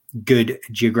in good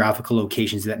geographical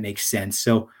locations that make sense.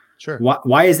 So sure.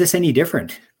 Why is this any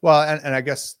different? Well, and I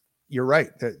guess you're right.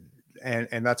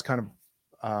 And that's kind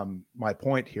of my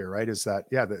point here, right? Is that,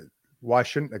 why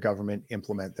shouldn't the government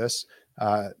implement this,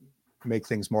 make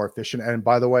things more efficient? And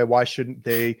by the way, why shouldn't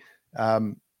they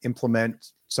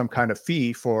implement some kind of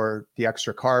fee for the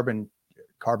extra carbon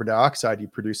dioxide you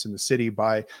produce in the city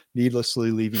by needlessly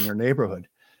leaving your neighborhood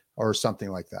or something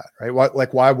like that, right?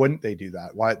 Why wouldn't they do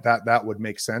that? Why that would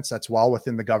make sense. That's well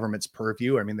within the government's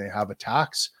purview. I mean, they have a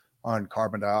tax on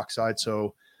carbon dioxide.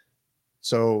 So,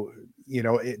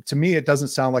 to me, it doesn't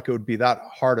sound like it would be that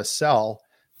hard a sell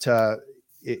to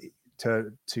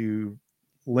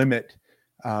limit,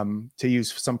 to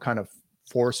use some kind of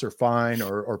force or fine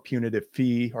or punitive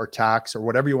fee or tax or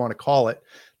whatever you want to call it,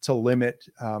 to limit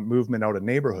movement out of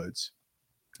neighborhoods.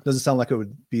 Doesn't sound like it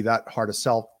would be that hard to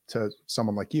sell to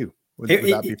someone like you. Would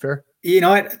that be fair? You know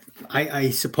what? I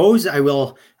suppose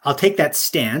I'll take that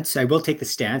stance. I will take the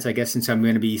stance, I guess, since I'm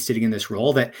going to be sitting in this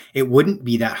role, that it wouldn't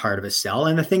be that hard of a sell.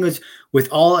 And the thing is, with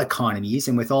all economies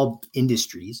and with all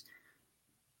industries,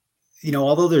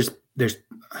 although there's,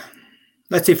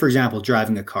 let's say, for example,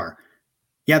 driving a car.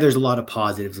 Yeah, there's a lot of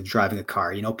positives of driving a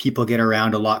car. People get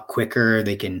around a lot quicker.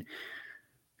 They can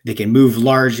move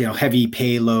large, heavy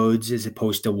payloads as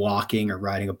opposed to walking or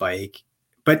riding a bike.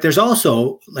 But there's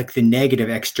also like the negative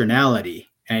externality,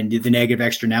 and the negative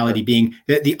externality being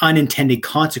the unintended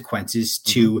consequences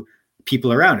to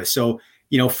people around us. So,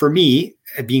 for me,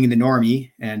 being in the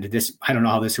Normie, and this, I don't know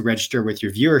how this will register with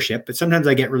your viewership, but sometimes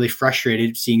I get really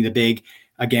frustrated seeing the big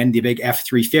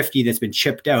F-350 that's been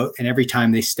chipped out. And every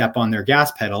time they step on their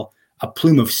gas pedal, a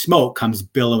plume of smoke comes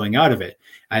billowing out of it.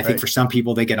 I think for some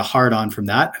people, they get a hard on from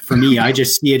that. For me, I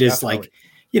just see it as like,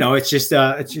 it's just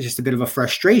a bit of a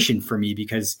frustration for me,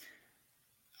 because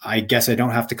I guess I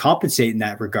don't have to compensate in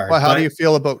that regard. Well, how do you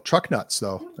feel about truck nuts,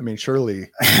 though? I mean,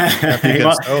 surely.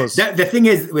 The thing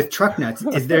is with truck nuts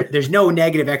is there's no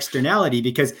negative externality,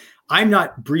 because I'm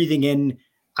not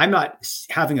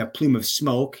having a plume of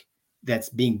smoke that's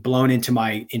being blown into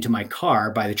my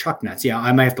car by the truck nuts. Yeah,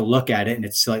 I might have to look at it and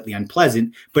it's slightly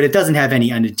unpleasant, but it doesn't have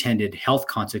any unintended health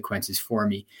consequences for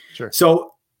me. Sure.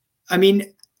 So, I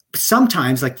mean,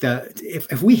 sometimes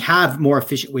if we have more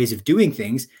efficient ways of doing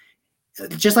things,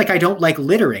 just like I don't like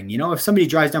littering, if somebody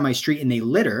drives down my street and they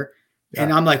litter,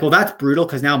 and I'm like, well, that's brutal,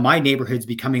 because now my neighborhood's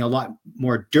becoming a lot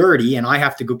more dirty and I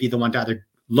have to go be the one to either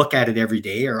look at it every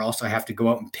day, or also I have to go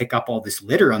out and pick up all this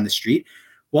litter on the street.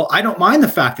 Well, I don't mind the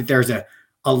fact that there's a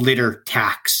litter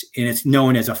tax and it's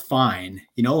known as a fine.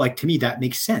 To me, that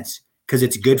makes sense, because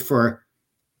it's good for,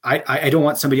 I don't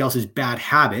want somebody else's bad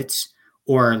habits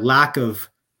or lack of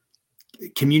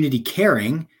community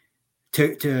caring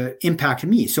to impact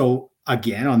me. So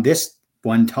again, on this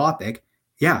one topic,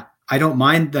 I don't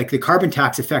mind, like, the carbon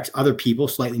tax affects other people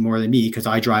slightly more than me, because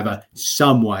I drive a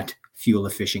somewhat fuel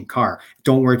efficient car.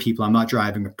 Don't worry, people, I'm not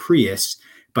driving a Prius,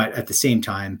 but at the same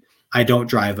time, I don't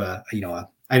drive I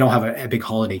don't have a big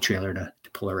holiday trailer to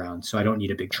pull around, so I don't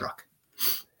need a big truck.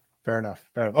 Fair enough.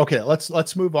 Okay,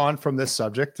 let's move on from this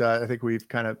subject. I think we've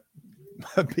kind of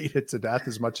beat it to death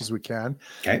as much as we can.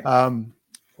 Okay.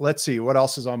 Let's see what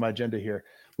else is on my agenda here.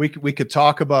 We could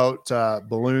talk about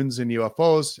balloons and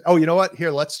UFOs. Oh, you know what? Here,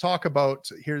 let's talk about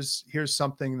here's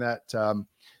something that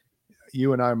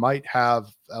you and I might have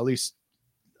at least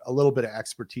a little bit of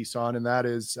expertise on, and that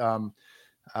is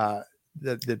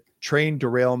the train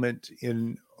derailment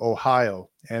in Ohio.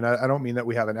 And I don't mean that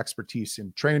we have an expertise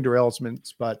in train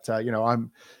derailments, but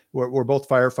we're both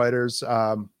firefighters.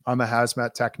 I'm a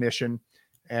hazmat technician.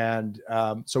 And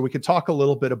so we could talk a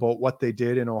little bit about what they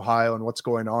did in Ohio and what's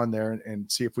going on there,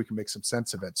 and see if we can make some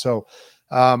sense of it. So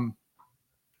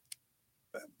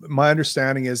my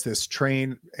understanding is this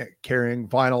train carrying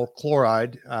vinyl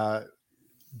chloride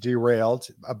derailed.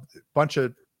 A bunch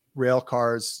of rail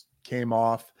cars came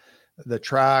off the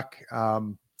track.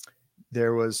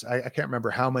 There was, I can't remember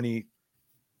how many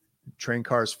train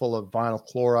cars full of vinyl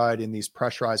chloride in these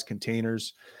pressurized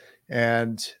containers.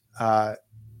 And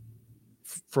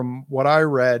from what I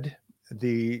read,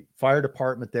 the fire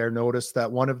department there noticed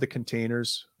that one of the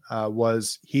containers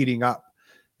was heating up.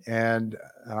 And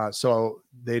so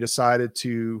they decided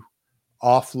to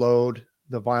offload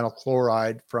the vinyl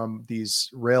chloride from these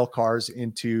rail cars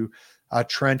into a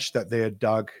trench that they had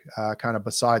dug kind of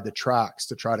beside the tracks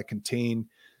to try to contain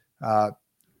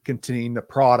the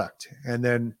product. And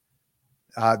then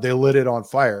they lit it on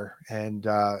fire, and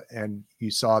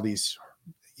you saw these,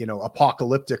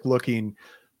 apocalyptic looking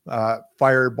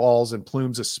fireballs and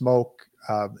plumes of smoke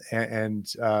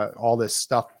and all this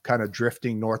stuff kind of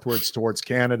drifting northwards towards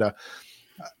Canada.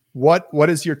 What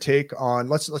is your take on,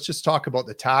 let's just talk about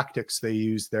the tactics they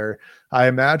used there. I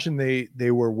imagine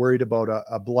they were worried about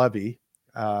a blevy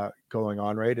going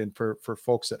on, right? And for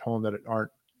folks at home that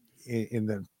aren't in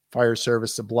the fire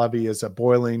service, a blevy is a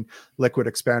boiling liquid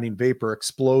expanding vapor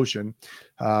explosion.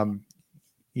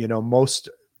 Most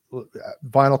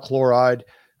vinyl chloride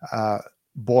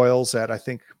boils at, I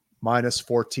think, minus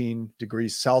 14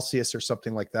 degrees Celsius or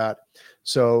something like that.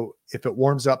 So if it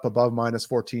warms up above minus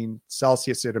 14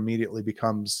 Celsius, it immediately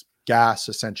becomes gas,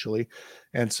 essentially.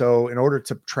 And so in order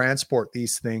to transport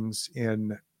these things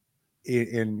in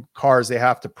cars, they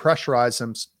have to pressurize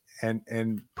them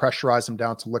and pressurize them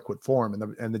down to liquid form.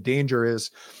 And the danger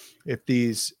is, if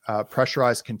these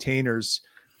pressurized containers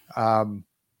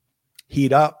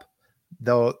heat up,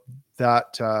 though,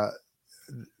 that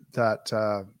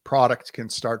product can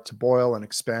start to boil and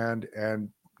expand, and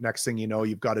next thing you know,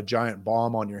 you've got a giant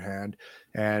bomb on your hand.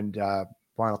 And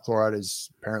vinyl chloride is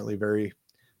apparently very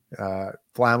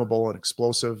flammable and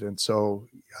explosive, and so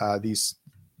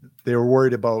they were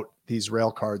worried about these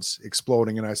rail cars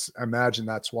exploding, and I imagine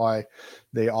that's why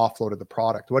they offloaded the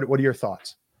product. What are your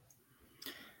thoughts?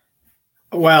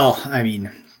 Well, I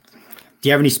mean, do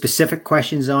you have any specific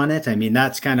questions on it? I mean,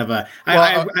 that's kind of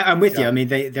I'm with you. I mean,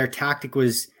 their tactic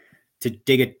was to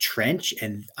dig a trench,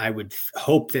 and I would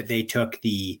hope that they took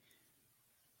the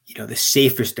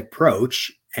safest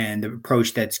approach, and the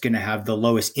approach that's going to have the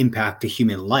lowest impact to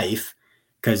human life,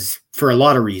 because for a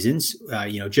lot of reasons,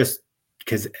 just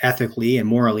because ethically and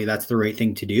morally that's the right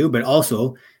thing to do, but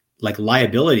also like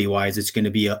liability wise, it's going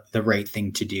to be the right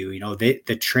thing to do.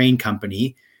 The train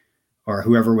company or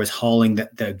whoever was hauling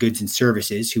the goods and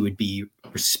services, who would be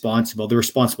responsible, the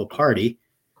responsible party,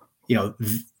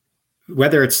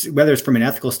 whether it's from an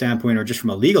ethical standpoint or just from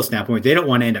a legal standpoint, they don't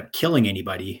want to end up killing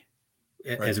anybody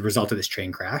as a result of this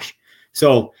train crash.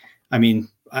 So, I mean,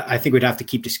 I think we'd have to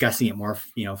keep discussing it more,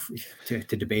 to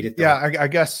debate it. Though. Yeah, I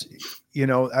guess,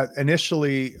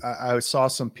 initially I saw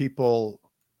some people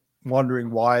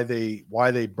wondering why they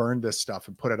burned this stuff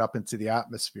and put it up into the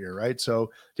atmosphere, right? So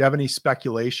do you have any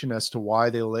speculation as to why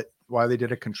they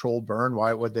did a controlled burn?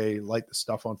 Why would they light the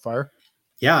stuff on fire?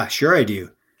 Yeah, sure I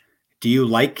do. Do you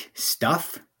like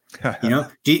stuff?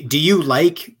 Do you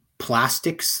like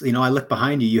plastics? I look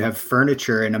behind you, you have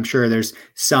furniture, and I'm sure there's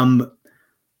some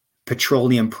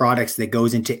petroleum products that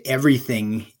goes into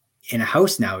everything in a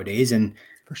house nowadays. And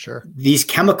for sure, these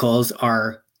chemicals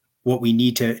are what we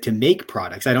need to make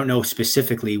products. I don't know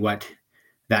specifically what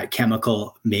that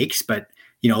chemical makes, but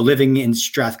living in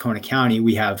Strathcona County,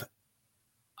 we have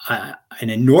an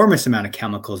enormous amount of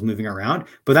chemicals moving around,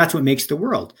 but that's what makes the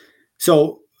world.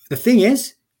 So the thing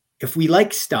is, if we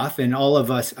like stuff and all of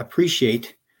us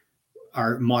appreciate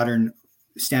our modern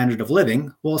standard of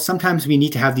living, well, sometimes we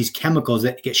need to have these chemicals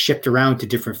that get shipped around to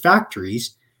different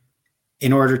factories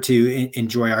in order to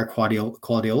enjoy our quality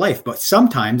of life. But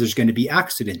sometimes there's going to be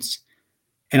accidents.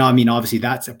 And I mean, obviously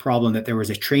that's a problem, that there was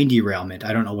a train derailment.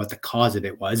 I don't know what the cause of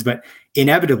it was, but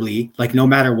inevitably, like no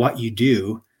matter what you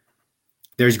do,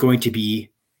 there's going to be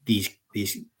these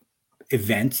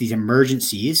events, these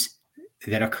emergencies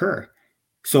that occur.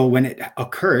 So when it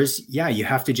occurs, yeah, you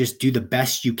have to just do the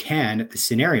best you can at the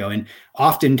scenario. And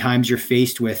oftentimes you're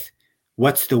faced with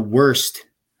what's the worst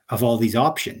of all these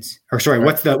options, or sorry, right.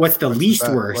 what's the least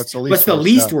worst? What's the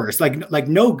least worst? Like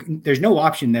no, there's no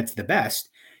option that's the best,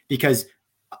 because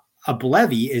a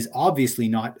blevy is obviously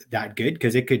not that good,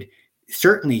 because it could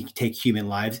certainly take human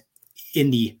lives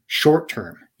in the short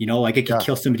term. Like it could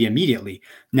kill somebody immediately.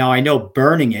 Now, I know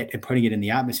burning it and putting it in the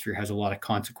atmosphere has a lot of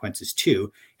consequences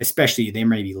too, especially they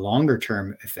may be longer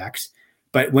term effects.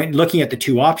 But when looking at the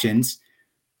two options,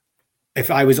 if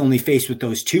I was only faced with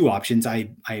those two options, I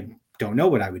don't know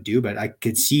what I would do, but I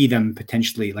could see them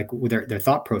potentially, like with their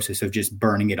thought process of just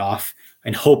burning it off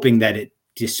and hoping that it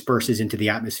disperses into the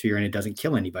atmosphere and it doesn't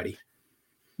kill anybody.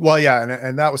 Well, yeah.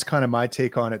 And that was kind of my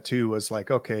take on it too, was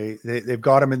like, okay, they've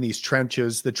got them in these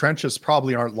trenches. The trenches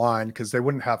probably aren't lined because they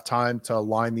wouldn't have time to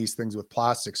line these things with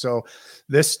plastic. So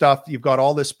this stuff, you've got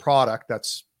all this product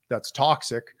that's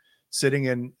toxic. sitting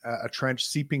in a trench,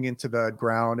 seeping into the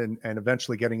ground and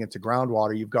eventually getting into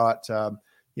groundwater. You've got,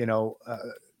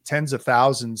 tens of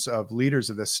thousands of liters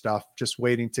of this stuff just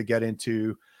waiting to get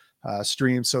into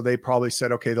streams. So they probably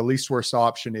said, okay, the least worst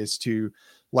option is to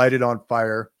light it on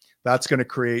fire. That's going to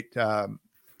create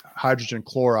hydrogen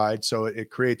chloride. So it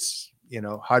creates,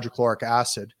 hydrochloric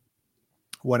acid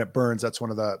when it burns. That's one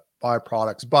of the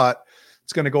byproducts, but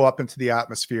it's going to go up into the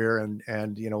atmosphere. And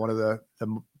one of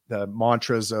the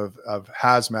mantras of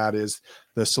hazmat is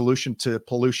the solution to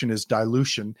pollution is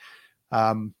dilution.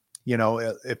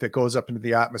 If it goes up into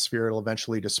the atmosphere, it'll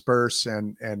eventually disperse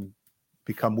and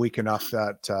become weak enough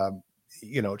that,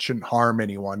 it shouldn't harm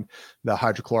anyone, the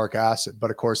hydrochloric acid.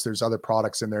 But of course, there's other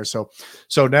products in there. So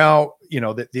now,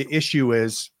 the issue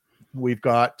is we've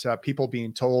got people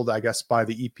being told, I guess, by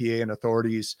the EPA and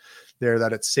authorities there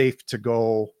that it's safe to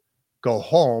go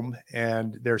home.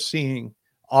 And they're seeing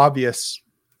obvious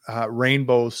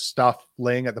rainbow stuff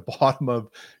laying at the bottom of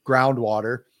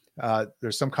groundwater.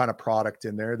 There's some kind of product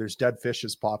in there. There's dead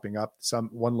fishes popping up.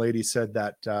 One lady said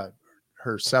that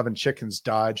her 7 chickens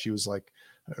died. She was like,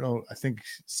 I think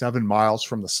 7 miles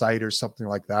from the site or something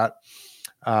like that.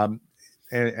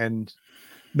 And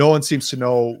no one seems to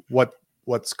know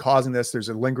what's causing this. There's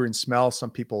a lingering smell.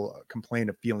 Some people complain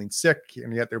of feeling sick,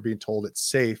 and yet they're being told it's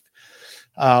safe.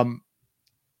 And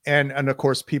of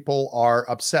course, people are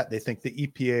upset. They think the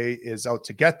EPA is out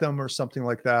to get them or something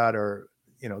like that, or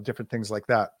different things like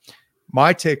that.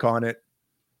 My take on it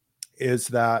is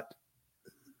that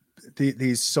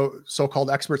these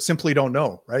so-called experts simply don't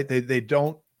know, right? They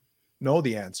don't know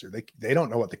the answer. They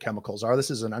don't know what the chemicals are. This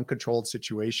is an uncontrolled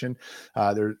situation.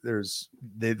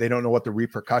 They don't know what the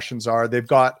repercussions are. They've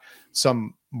got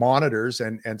some monitors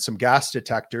and some gas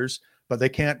detectors, but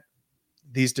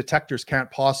these detectors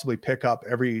can't possibly pick up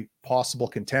every possible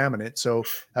contaminant. So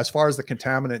as far as the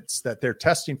contaminants that they're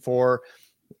testing for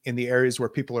in the areas where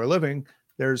people are living,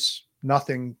 there's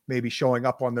nothing maybe showing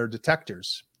up on their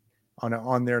detectors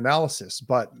on their analysis,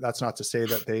 but that's not to say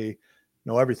that they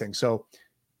know everything. So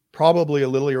probably a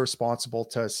little irresponsible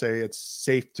to say it's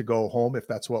safe to go home if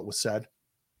that's what was said,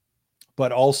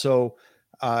 but also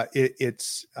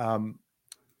it's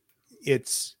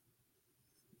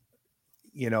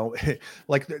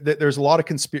like there's a lot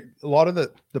of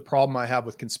the problem I have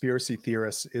with conspiracy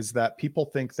theorists is that people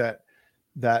think that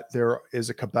there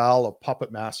is a cabal of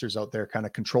puppet masters out there kind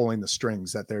of controlling the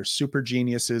strings, that they're super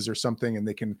geniuses or something,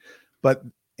 and but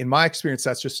in my experience,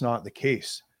 that's just not the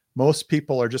case. Most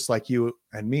people are just like you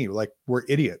and me, like we're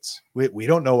idiots. We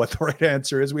don't know what the right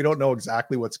answer is. We don't know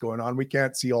exactly what's going on. We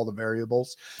can't see all the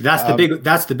variables. That's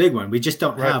the big one. We just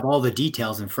don't have all the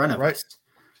details in front of us.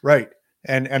 Right.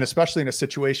 And especially in a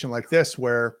situation like this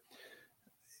where,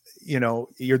 you're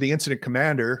the incident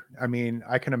commander. I mean,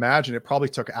 I can imagine it probably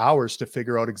took hours to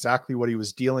figure out exactly what he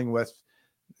was dealing with.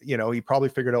 He probably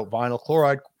figured out vinyl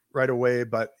chloride right away,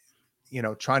 but,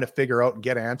 trying to figure out and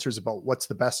get answers about what's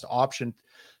the best option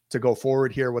to go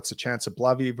forward here. What's the chance of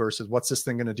Blovey versus what's this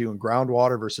thing going to do in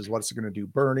groundwater versus what's it going to do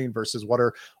burning versus what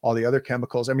are all the other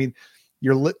chemicals? I mean,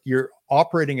 you're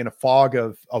operating in a fog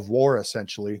of war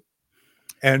essentially.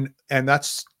 And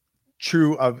that's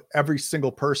true of every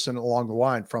single person along the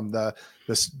line, from the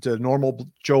normal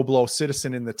Joe Blow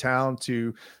citizen in the town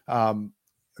to,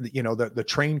 the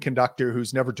train conductor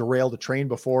who's never derailed a train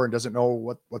before and doesn't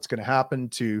know what's going to happen,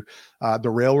 to the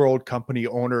railroad company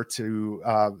owner, to,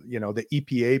 the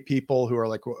EPA people who are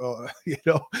like,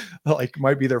 like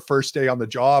might be their first day on the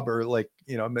job, or like,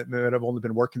 might have only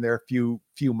been working there a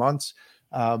few months,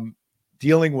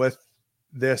 dealing with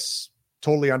this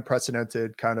totally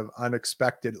unprecedented, kind of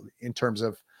unexpected in terms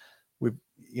of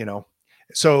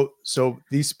so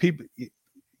these people,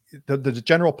 the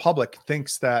general public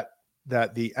thinks that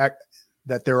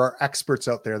there are experts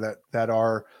out there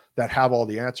that have all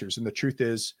the answers. And the truth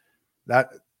is that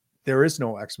there is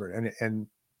no expert. And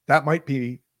that might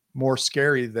be more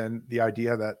scary than the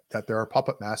idea that there are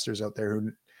puppet masters out there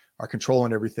who are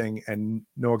controlling everything and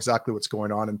know exactly what's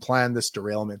going on and plan this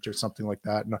derailment or something like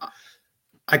that. And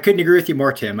I couldn't agree with you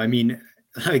more, Tim. I mean,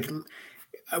 like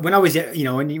when I was,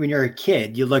 when you're a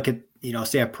kid, you look at,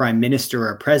 say a prime minister or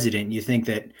a president, you think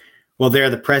that, well, they're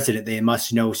the president, they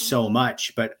must know so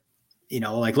much. But,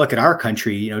 like look at our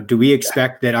country, do we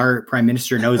expect that our prime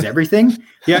minister knows everything?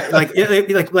 Yeah.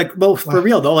 Well, for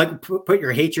real though, like put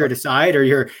your hatred aside or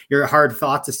your hard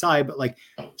thoughts aside, but like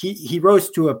he rose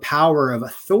to a power of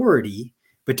authority,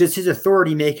 but does his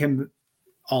authority make him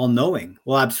all knowing?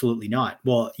 Well, absolutely not.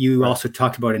 Well, you also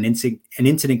talked about an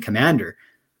incident commander.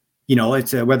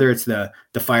 It's whether it's the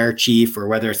fire chief or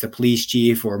whether it's the police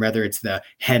chief or whether it's the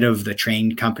head of the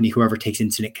train company, whoever takes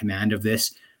incident command of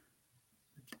this.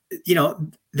 you know,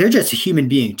 they're just a human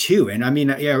being too. And I mean,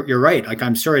 yeah, you're right. Like,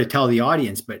 I'm sorry to tell the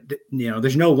audience, but you know,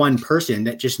 there's no one person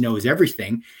that just knows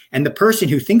everything. And the person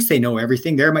who thinks they know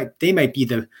everything, they might be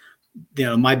the, you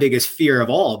know, my biggest fear of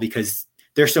all, because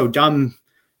they're so dumb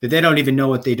that they don't even know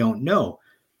what they don't know.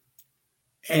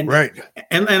 And, right.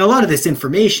 And a lot of this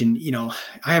information, you know,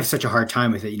 I have such a hard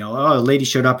time with it. You know, oh, a lady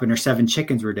showed up and her 7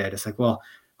 chickens were dead. It's like, well,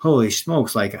 holy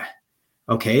smokes. Like,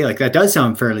 okay, like that does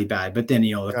sound fairly bad. But then,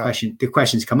 you know, the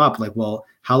questions come up like, well,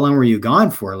 how long were you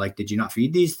gone for? Like, did you not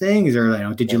feed these things, or, you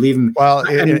know, did you leave them? Well,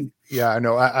 yeah, I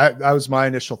know. I was my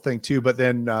initial thing too, but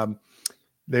then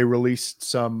they released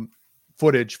some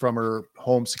footage from her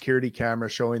home security camera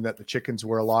showing that the chickens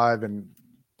were alive and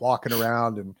walking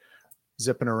around and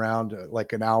zipping around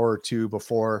like an hour or two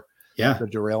before the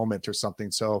derailment or something.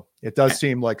 So it does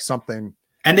seem like something.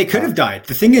 And they could have died.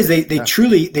 The thing is, they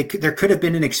truly, there could have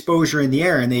been an exposure in the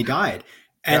air and they died.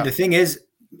 And the thing is,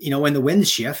 you know, when the winds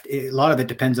shift, a lot of it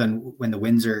depends on when the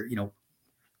winds are, you know,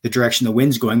 the direction the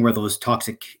wind's going, where those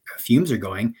toxic fumes are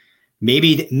going.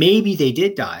 Maybe they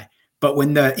did die. But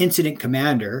when the incident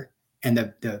commander and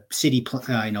the city,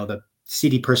 you know, the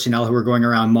city personnel who are going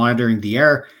around monitoring the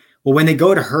air, well, when they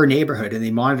go to her neighborhood and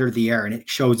they monitor the air and it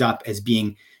shows up as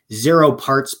being 0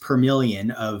 parts per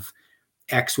million of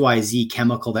XYZ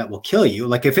chemical that will kill you.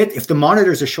 Like, if the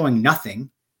monitors are showing nothing,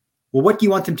 well, what do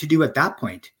you want them to do at that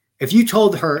point? If you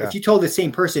told her, if you told the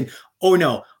same person, oh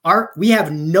no, we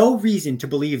have no reason to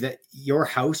believe that your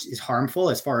house is harmful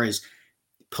as far as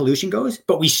pollution goes,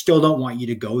 but we still don't want you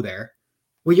to go there.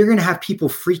 Well, you're going to have people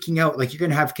freaking out. Like, you're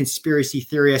going to have conspiracy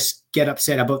theorists get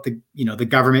upset about the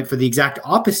government for the exact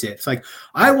opposite. It's like,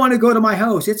 I want to go to my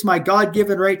house. It's my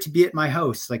God-given right to be at my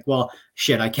house. Like, well,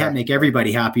 shit, I can't make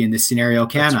everybody happy in this scenario,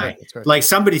 can I? Right. Like,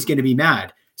 somebody's going to be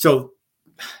mad. So,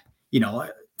 you know,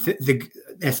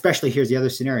 especially here's the other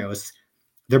scenario is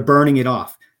they're burning it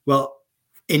off. Well,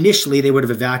 initially they would have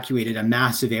evacuated a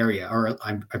massive area, or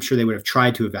I'm sure they would have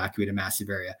tried to evacuate a massive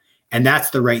area. And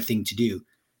that's the right thing to do.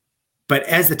 But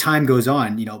as the time goes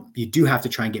on, you know, you do have to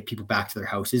try and get people back to their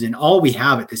houses. And all we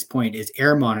have at this point is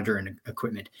air monitoring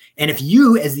equipment. And if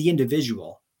you, as the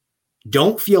individual,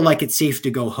 don't feel like it's safe to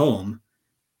go home,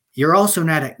 you're also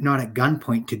not at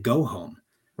gunpoint to go home.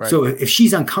 Right. So if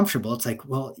she's uncomfortable, it's like,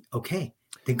 well, okay,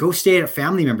 then go stay at a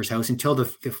family member's house until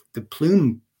the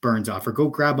plume burns off, or go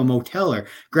grab a motel or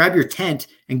grab your tent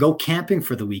and go camping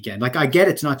for the weekend. Like, I get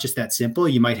it's not just that simple.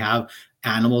 You might have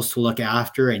animals to look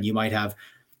after, and you might have,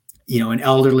 you know, an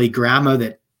elderly grandma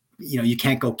that, you know, you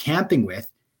can't go camping with,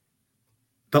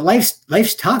 but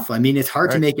life's tough. I mean, it's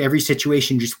hard to make every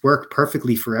situation just work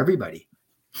perfectly for everybody.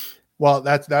 Well,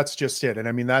 that's just it. And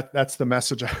I mean, that's the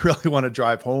message I really want to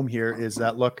drive home here is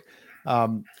that, look,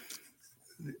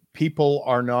 people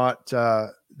are not,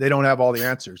 they don't have all the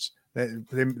answers.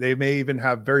 They may even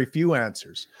have very few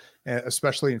answers,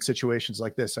 especially in situations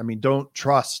like this. I mean, don't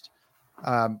trust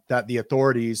that the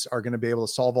authorities are going to be able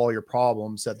to solve all your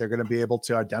problems, that they're going to be able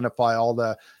to identify all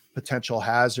the potential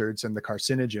hazards and the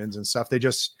carcinogens and stuff.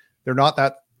 They're not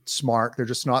that smart. They're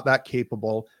just not that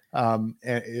capable. And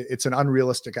it's an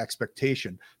unrealistic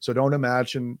expectation. So don't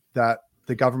imagine that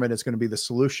the government is going to be the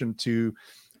solution to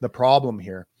the problem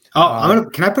here.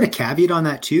 Can I put a caveat on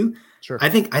that too? Sure. I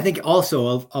think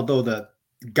also, although the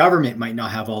government might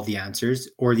not have all the answers,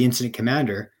 or the incident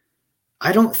commander,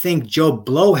 I don't think Joe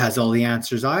Blow has all the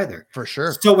answers either. For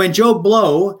sure. So when Joe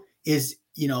Blow is,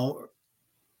 you know,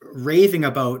 raving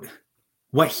about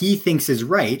what he thinks is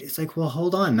right, it's like, well,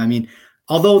 hold on. I mean,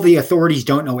 although the authorities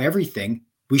don't know everything,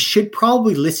 we should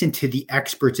probably listen to the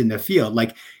experts in the field.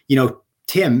 Like, you know,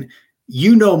 Tim,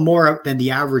 you know more than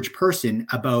the average person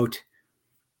about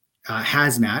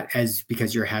hazmat,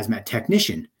 because you're a hazmat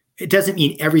technician. It doesn't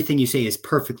mean everything you say is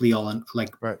perfectly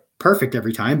perfect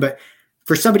every time, but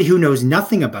for somebody who knows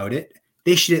nothing about it,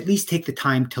 they should at least take the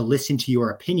time to listen to your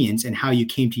opinions and how you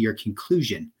came to your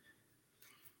conclusion.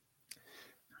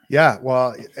 Yeah,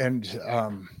 well, and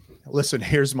listen,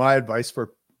 here's my advice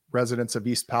for residents of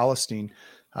East Palestine.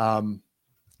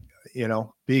 You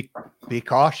know, be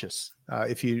cautious.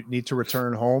 If you need to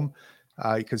return home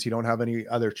because you don't have any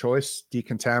other choice,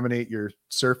 decontaminate your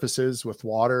surfaces with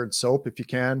water and soap if you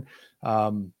can.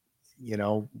 You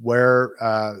know, wear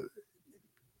a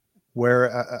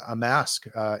mask,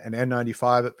 an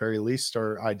N95 at very least,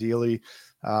 or ideally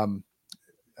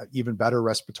even better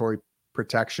respiratory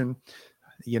protection.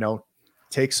 You know,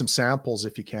 take some samples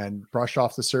if you can, brush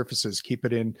off the surfaces, keep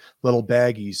it in little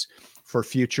baggies for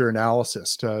future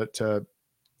analysis to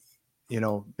you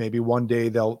know, maybe one day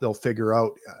they'll figure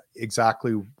out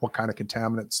exactly what kind of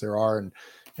contaminants there are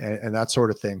and that sort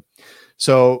of thing.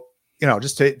 So, you know,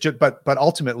 but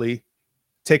ultimately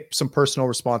take some personal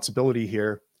responsibility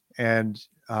here and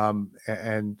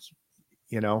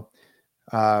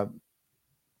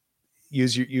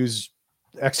use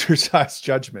exercise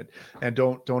judgment, and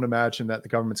don't imagine that the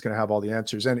government's going to have all the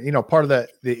answers. And part of the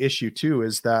issue too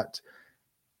is that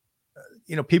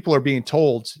people are being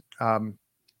told, from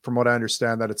what I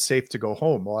understand, that it's safe to go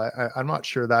home. Well, I'm not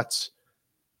sure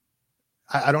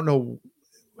I don't know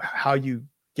how you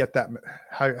get that,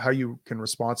 how you can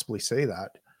responsibly say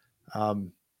that.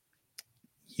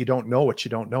 You don't know what you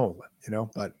don't know,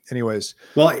 but anyways.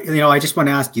 Well, I just want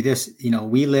to ask you this, you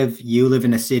live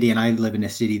in a city and I live in a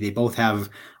city. They both have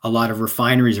a lot of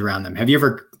refineries around them. Have you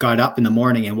ever got up in the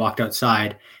morning and walked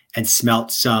outside and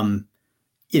smelt some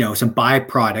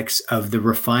byproducts of the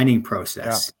refining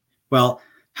process? Yeah. Well,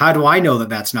 how do I know that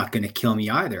that's not going to kill me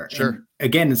either? Sure. And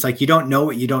again, it's like, you don't know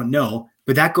what you don't know,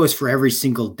 but that goes for every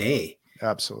single day.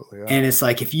 Absolutely. Yeah. And it's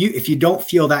like, if you don't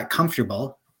feel that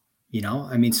comfortable,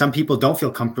 some people don't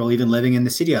feel comfortable even living in the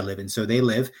city I live in. So they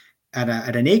live at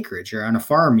an acreage or on a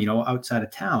farm, outside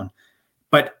of town.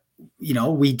 But,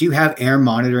 we do have air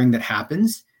monitoring that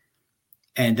happens,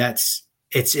 and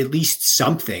it's at least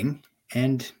something.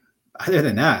 And other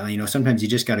than that, sometimes you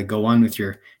just got to go on with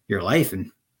your life.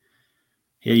 And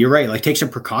yeah, you're right. Like, take some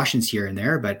precautions here and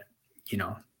there, but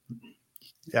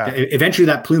eventually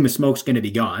that plume of smoke's going to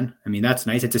be gone. I mean, that's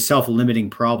nice. It's a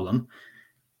self-limiting problem.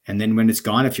 And then when it's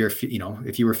gone, if you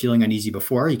were feeling uneasy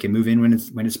before, you can move in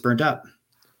when it's burnt up.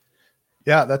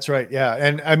 Yeah, that's right. Yeah.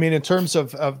 And I mean, in terms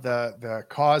of the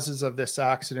causes of this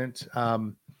accident,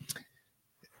 I've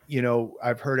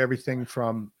heard everything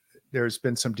from, there's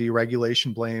been some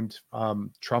deregulation blamed.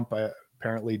 Trump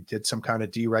apparently did some kind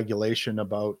of deregulation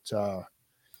about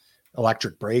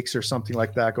electric brakes or something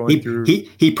like that going through.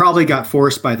 He probably got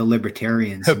forced by the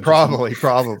libertarians. Probably.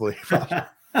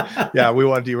 Yeah, we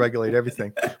want to deregulate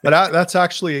everything, but that's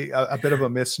actually a bit of a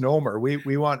misnomer.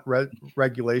 We want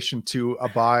regulation to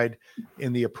abide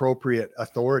in the appropriate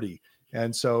authority,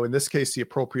 and so in this case, the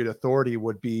appropriate authority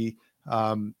would be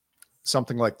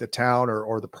something like the town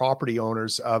or the property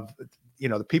owners of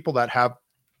the people that have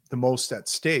the most at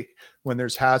stake when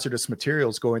there's hazardous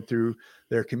materials going through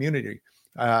their community.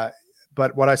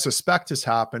 But what I suspect has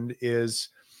happened is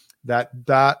that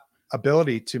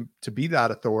ability to be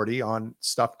that authority on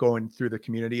stuff going through the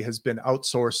community has been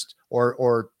outsourced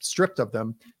or stripped of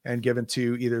them and given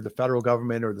to either the federal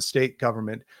government or the state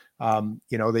government.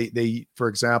 They for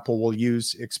example, will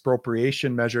use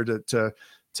expropriation measure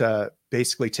to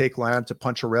basically take land to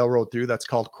punch a railroad through. That's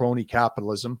called crony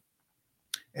capitalism.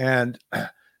 And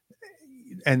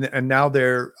now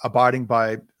they're abiding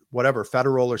by whatever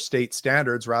federal or state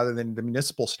standards rather than the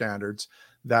municipal standards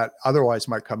that otherwise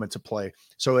might come into play.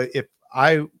 So if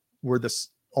I were the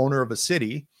owner of a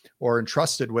city or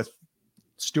entrusted with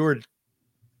stewarding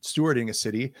a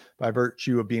city by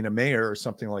virtue of being a mayor or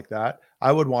something like that,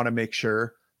 I would want to make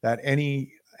sure that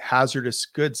any hazardous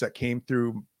goods that came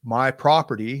through my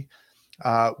property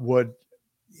would,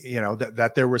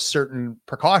 that there were certain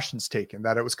precautions taken,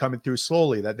 that it was coming through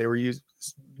slowly, that they were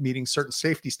meeting certain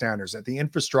safety standards, that the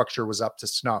infrastructure was up to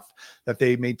snuff, that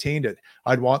they maintained it.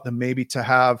 I'd want them maybe to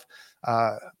have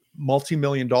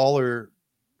multi-million-dollar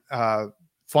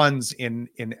funds in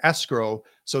escrow,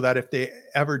 so that if they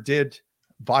ever did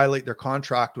violate their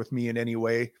contract with me in any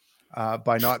way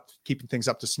by not keeping things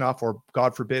up to snuff, or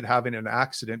God forbid having an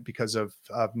accident because of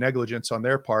negligence on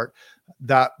their part,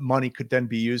 that money could then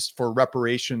be used for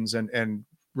reparations and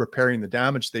repairing the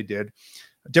damage they did.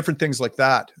 Different things like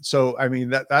that. So, I mean,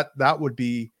 that would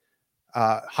be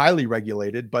highly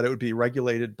regulated, but it would be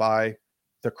regulated by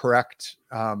the correct,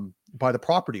 by the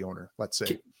property owner, let's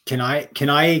say. Can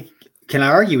I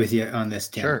argue with you on this,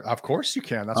 Tim? Sure, of course you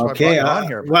can. That's why I brought you on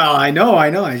here. Well, I know.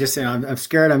 I just say I'm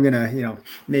scared. I'm gonna,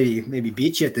 maybe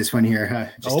beat you at this one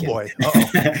here. Boy.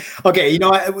 Okay.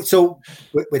 So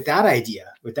with that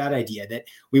idea that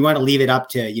we want to leave it up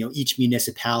to each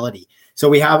municipality. So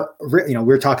we have,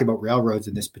 we're talking about railroads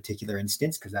in this particular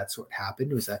instance because that's what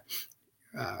happened. It was a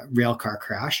rail car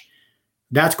crash.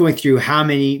 That's going through how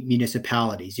many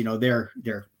municipalities? They're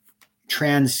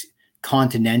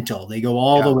transcontinental. They go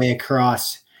all the way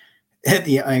across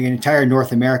the entire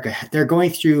North America. They're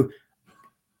going through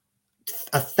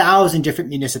 1,000 different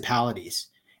municipalities,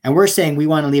 and we're saying we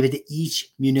want to leave it to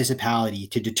each municipality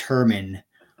to determine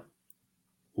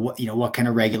what kind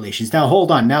of regulations. Now, hold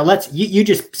on. Now you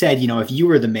just said, if you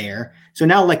were the mayor. So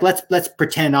now let's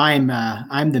pretend I'm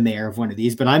the mayor of one of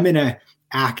these, but I'm going to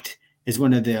act as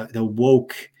one of the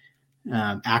woke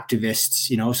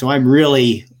activists, so I'm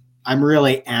really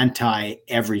anti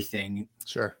everything.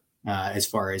 Sure. As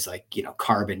far as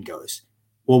carbon goes.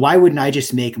 Well, why wouldn't I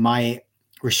just make my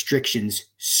restrictions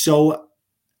so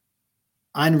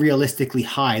unrealistically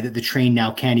high that the train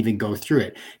now can't even go through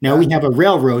it. Now we have a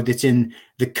railroad that's in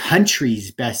the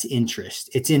country's best interest.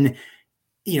 It's in,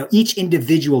 each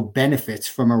individual benefits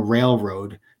from a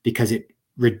railroad because it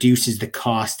reduces the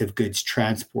cost of goods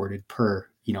transported per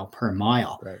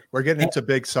mile. Right. We're getting into a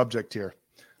big subject here.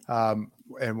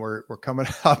 And we're coming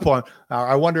up on,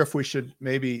 I wonder if we should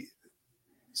maybe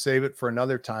save it for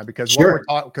another time, because what we're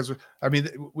talking, because I mean,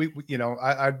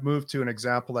 I'd move to an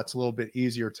example that's a little bit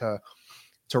easier to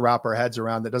wrap our heads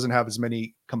around, that doesn't have as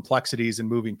many complexities and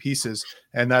moving pieces.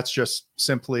 And that's just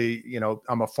simply,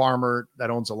 I'm a farmer that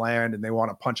owns a land and they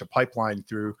want to punch a pipeline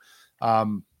through. I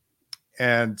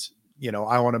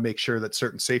want to make sure that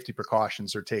certain safety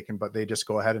precautions are taken, but they just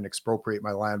go ahead and expropriate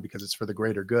my land because it's for the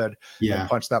greater good, and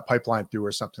punch that pipeline through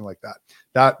or something like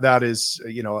that. That is,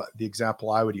 the example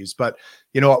I would use. But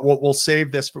we'll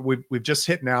save this for, we've just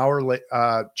hit an hour,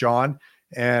 John,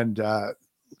 and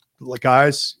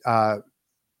guys,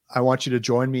 I want you to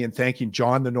join me in thanking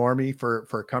John the Normie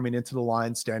for coming into the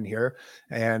Lion's Den here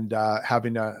and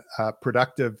having a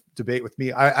productive debate with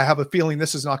me. I have a feeling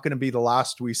this is not going to be the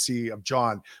last we see of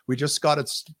John. We just got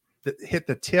to hit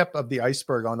the tip of the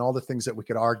iceberg on all the things that we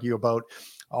could argue about,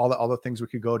 all the things we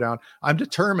could go down. I'm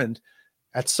determined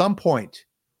at some point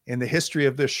in the history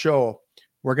of this show,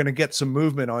 we're going to get some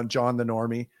movement on John the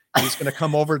Normie. He's going to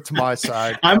come over to my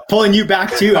side. I'm pulling you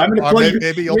back too. I'm going to pull you.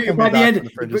 Maybe you'll pull me back from the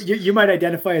fringes. You might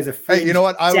identify as a Hey, you know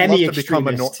what? I'd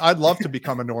love to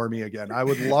become a normie again. I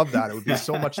would love that. It would be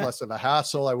so much less of a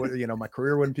hassle. I would, my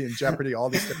career wouldn't be in jeopardy, all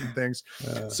these different things.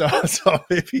 So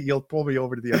maybe you'll pull me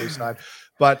over to the other side.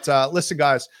 But listen,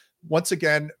 guys, once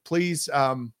again, please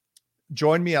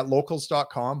join me at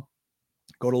locals.com.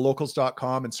 Go to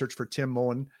locals.com and search for Tim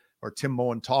Moen or Tim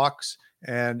Moen Talks,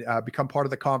 and become part of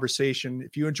the conversation.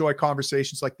 If you enjoy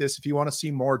conversations like this, if you want to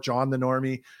see more John the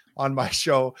Normie on my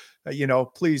show,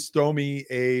 please throw me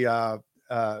a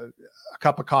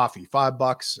cup of coffee,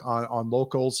 $5 on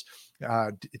Locals.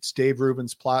 It's Dave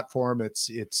Rubin's platform.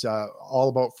 It's all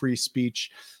about free speech.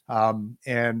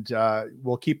 And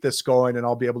we'll keep this going, and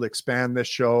I'll be able to expand this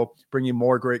show, bring you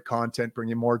more great content, bring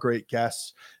you more great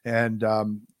guests. And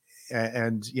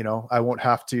I won't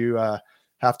have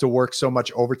to work so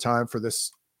much overtime for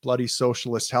this bloody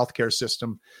socialist healthcare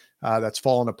system that's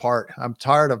fallen apart. I'm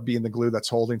tired of being the glue that's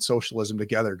holding socialism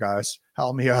together, guys.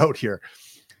 Help me out here.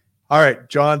 All right,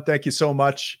 John, thank you so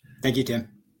much. Thank you, Tim.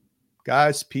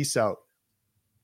 Guys, peace out.